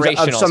actions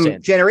of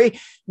some generation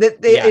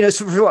that they,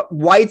 so for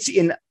whites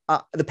in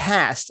the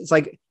past, it's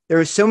like, there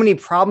are so many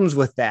problems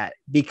with that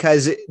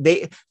because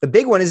the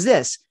big one is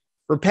this: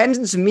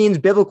 repentance means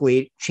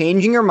biblically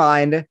changing your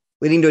mind,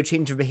 leading to a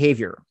change of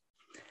behavior.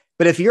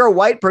 But if you're a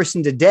white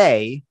person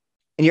today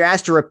and you're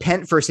asked to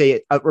repent for,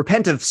 say,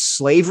 repent of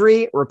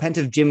slavery, or repent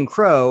of Jim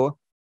Crow,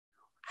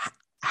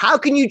 how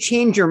can you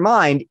change your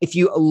mind if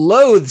you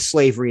loathe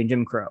slavery and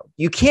Jim Crow?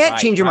 You can't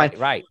change your mind.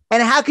 Right.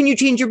 And how can you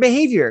change your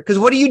behavior? Because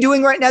what are you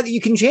doing right now that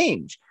you can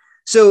change?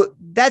 So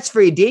that's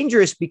very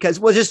dangerous because,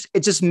 well,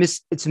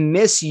 it's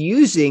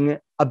misusing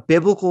a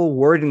biblical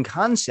word and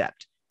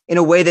concept in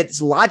a way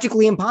that's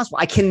logically impossible.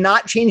 I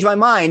cannot change my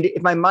mind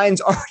if my mind's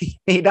already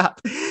made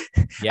up.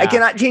 I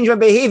cannot change my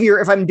behavior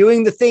if I'm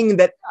doing the thing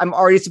that I'm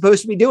already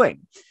supposed to be doing.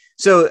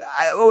 So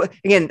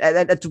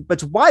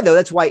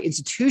that's why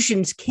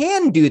institutions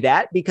can do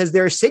that, because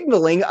they're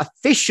signaling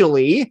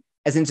officially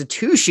as an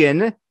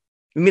institution.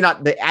 I mean,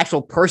 not the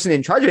actual person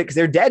in charge of it because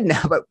they're dead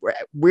now, but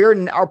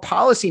our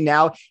policy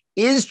now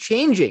is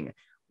changing.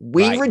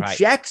 We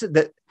reject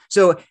that.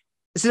 So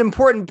it's an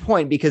important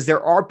point because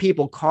there are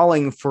people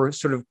calling for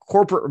sort of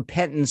corporate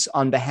repentance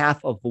on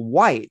behalf of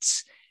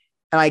whites.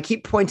 And I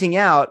keep pointing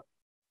out,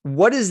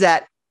 what is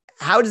that?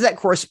 How does that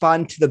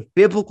correspond to the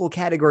biblical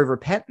category of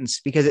repentance?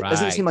 Because it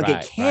doesn't seem like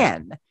it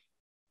can,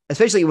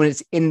 especially when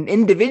it's an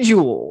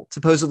individual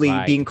supposedly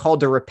being called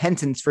to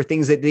repentance for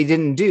things that they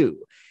didn't do.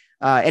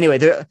 Anyway,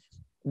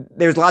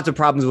 there's lots of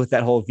problems with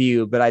that whole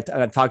view, but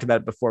I've talked about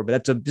it before,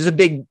 but there's a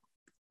big,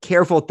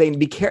 careful thing to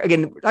be careful.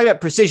 Again, we're talking about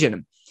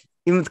precision.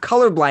 Even with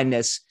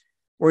colorblindness,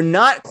 we're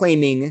not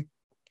claiming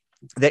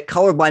that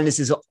colorblindness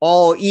is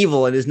all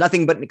evil and is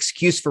nothing but an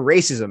excuse for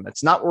racism.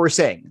 That's not what we're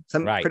saying.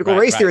 Some critical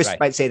race theorists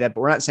might say that,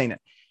 but we're not saying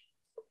that.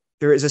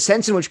 There is a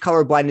sense in which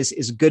colorblindness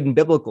is good and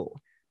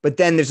biblical, but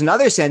then there's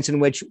another sense in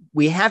which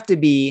we have to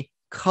be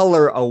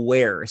color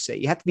aware. Say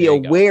you have to be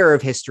aware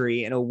of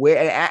history and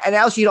aware, and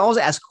also you can also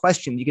ask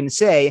questions. You can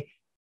say,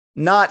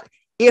 not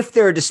if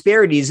there are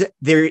disparities,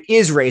 there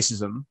is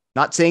racism.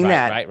 Not saying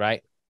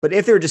that, but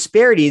if there are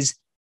disparities,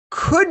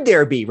 could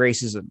there be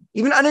racism,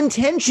 even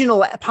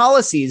unintentional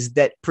policies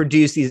that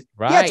produce these?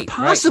 Yeah, it's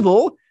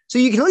possible. So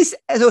you can at least.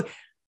 So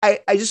I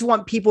just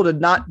want people to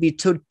not be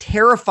so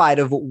terrified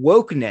of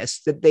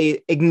wokeness that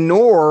they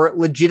ignore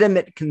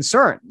legitimate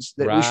concerns.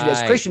 That we should,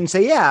 as Christians,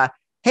 say, yeah,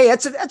 hey,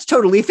 that's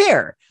totally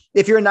fair.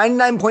 If you're a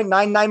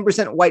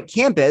 99.99% white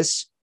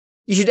campus,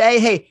 you should,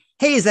 hey,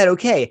 is that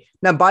okay?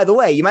 Now, by the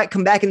way, you might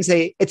come back and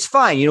say it's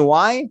fine. You know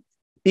why?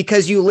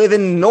 Because you live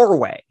in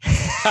Norway.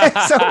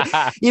 So,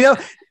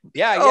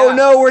 oh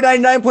no, we're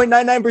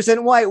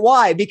 99.99% white.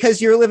 Why?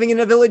 Because you're living in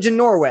a village in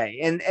Norway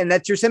and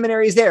that's your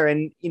seminaries there.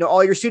 And,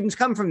 all your students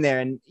come from there.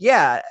 And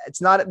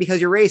it's not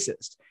because you're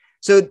racist.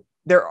 So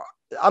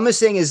I'm just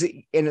saying is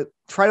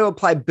try to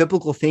apply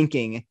biblical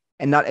thinking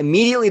and not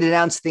immediately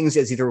denounce things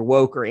as either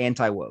woke or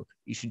anti-woke.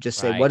 You should just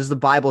say, what does the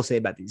Bible say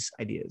about these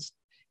ideas?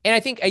 And I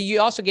think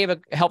you also gave a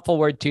helpful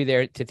word too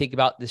there to think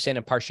about the sin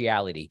of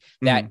partiality,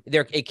 that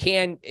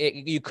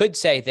you could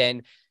say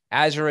then,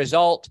 as a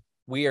result,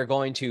 we are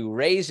going to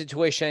raise the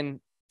tuition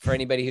for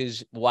anybody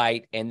who's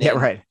white and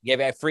then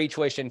give a free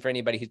tuition for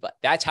anybody who's black.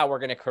 That's how we're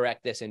going to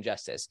correct this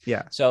injustice.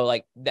 Yeah. So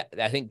I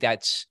think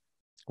that's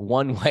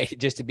one way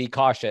just to be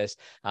cautious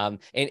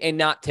and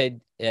not to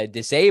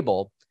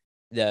disable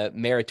the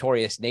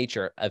meritorious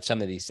nature of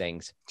some of these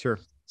things. Sure.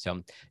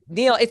 So,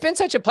 Neil, it's been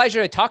such a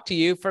pleasure to talk to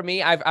you. For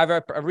me, I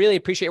really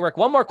appreciate your work.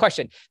 One more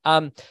question.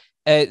 My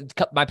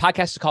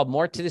podcast is called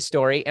More to the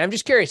Story. And I'm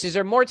just curious, is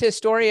there more to the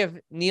story of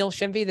Neil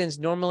Shenvi than is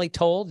normally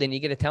told? And you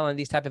get to tell in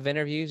these type of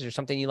interviews, or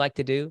something you like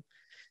to do?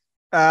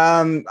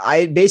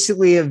 I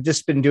basically have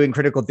just been doing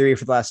critical theory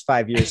for the last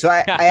 5 years. So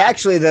I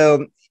actually,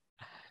 though,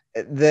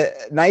 the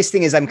nice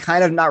thing is I'm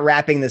kind of not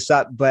wrapping this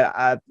up,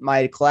 but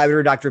my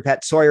collaborator, Dr.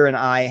 Pat Sawyer, and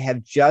I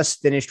have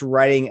just finished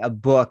writing a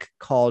book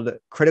called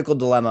Critical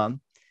Dilemma,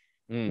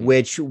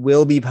 which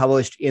will be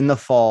published in the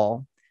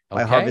fall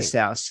by Harvest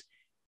House.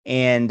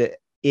 And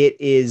it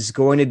is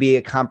going to be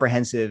a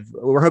comprehensive,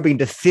 we're hoping,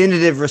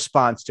 definitive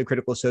response to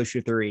critical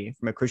social theory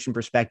from a Christian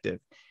perspective.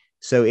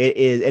 So it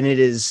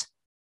is,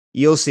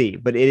 you'll see,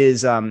 but it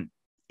is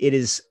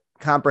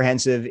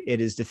comprehensive.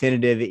 It is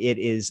definitive. It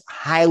is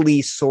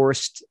highly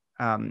sourced.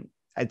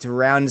 It's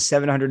around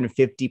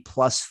 750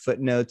 plus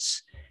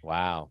footnotes.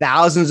 Wow.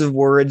 Thousands of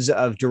words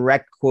of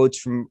direct quotes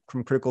from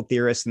critical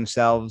theorists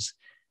themselves.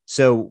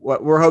 So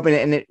what we're hoping,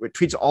 and it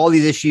treats all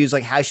these issues,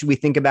 like how should we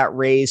think about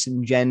race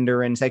and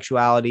gender and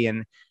sexuality,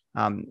 and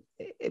that's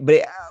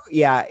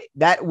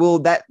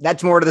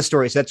more to the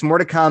story. So that's more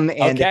to come.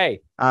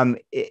 And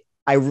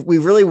we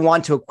really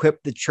want to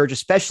equip the church,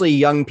 especially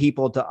young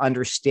people, to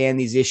understand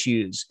these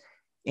issues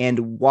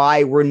and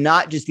why we're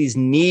not just these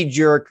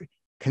knee-jerk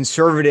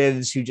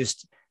conservatives who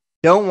just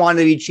don't want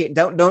to be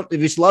we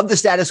just love the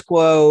status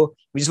quo.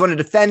 We just want to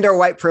defend our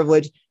white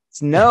privilege.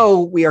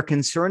 No, we are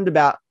concerned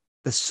about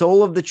the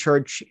soul of the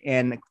church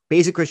and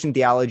basic Christian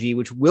theology,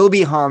 which will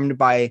be harmed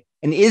by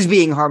and is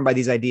being harmed by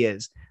these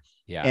ideas.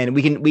 Yeah. And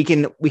we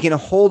can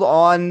hold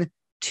on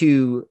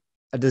to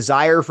a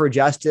desire for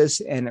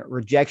justice and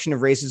rejection of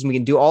racism. We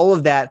can do all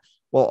of that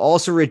while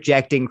also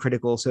rejecting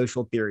critical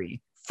social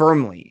theory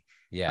firmly.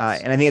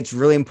 Yes. And I think it's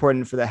really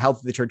important for the health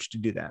of the church to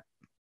do that.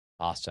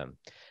 Awesome.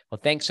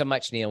 Well, thanks so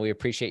much, Neil. We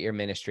appreciate your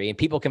ministry, and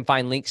people can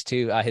find links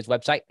to his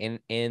website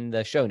in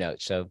the show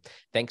notes. So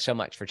thanks so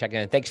much for checking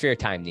in. Thanks for your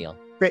time, Neil.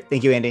 Great.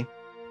 Thank you, Andy.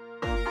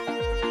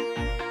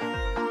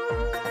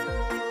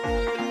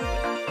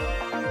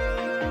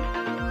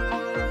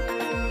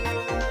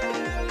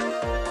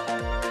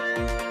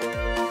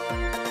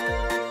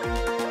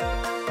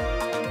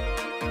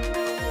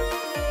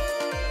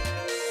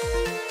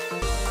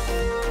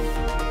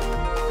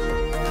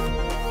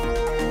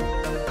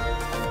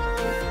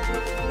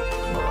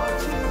 More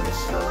to the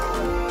story.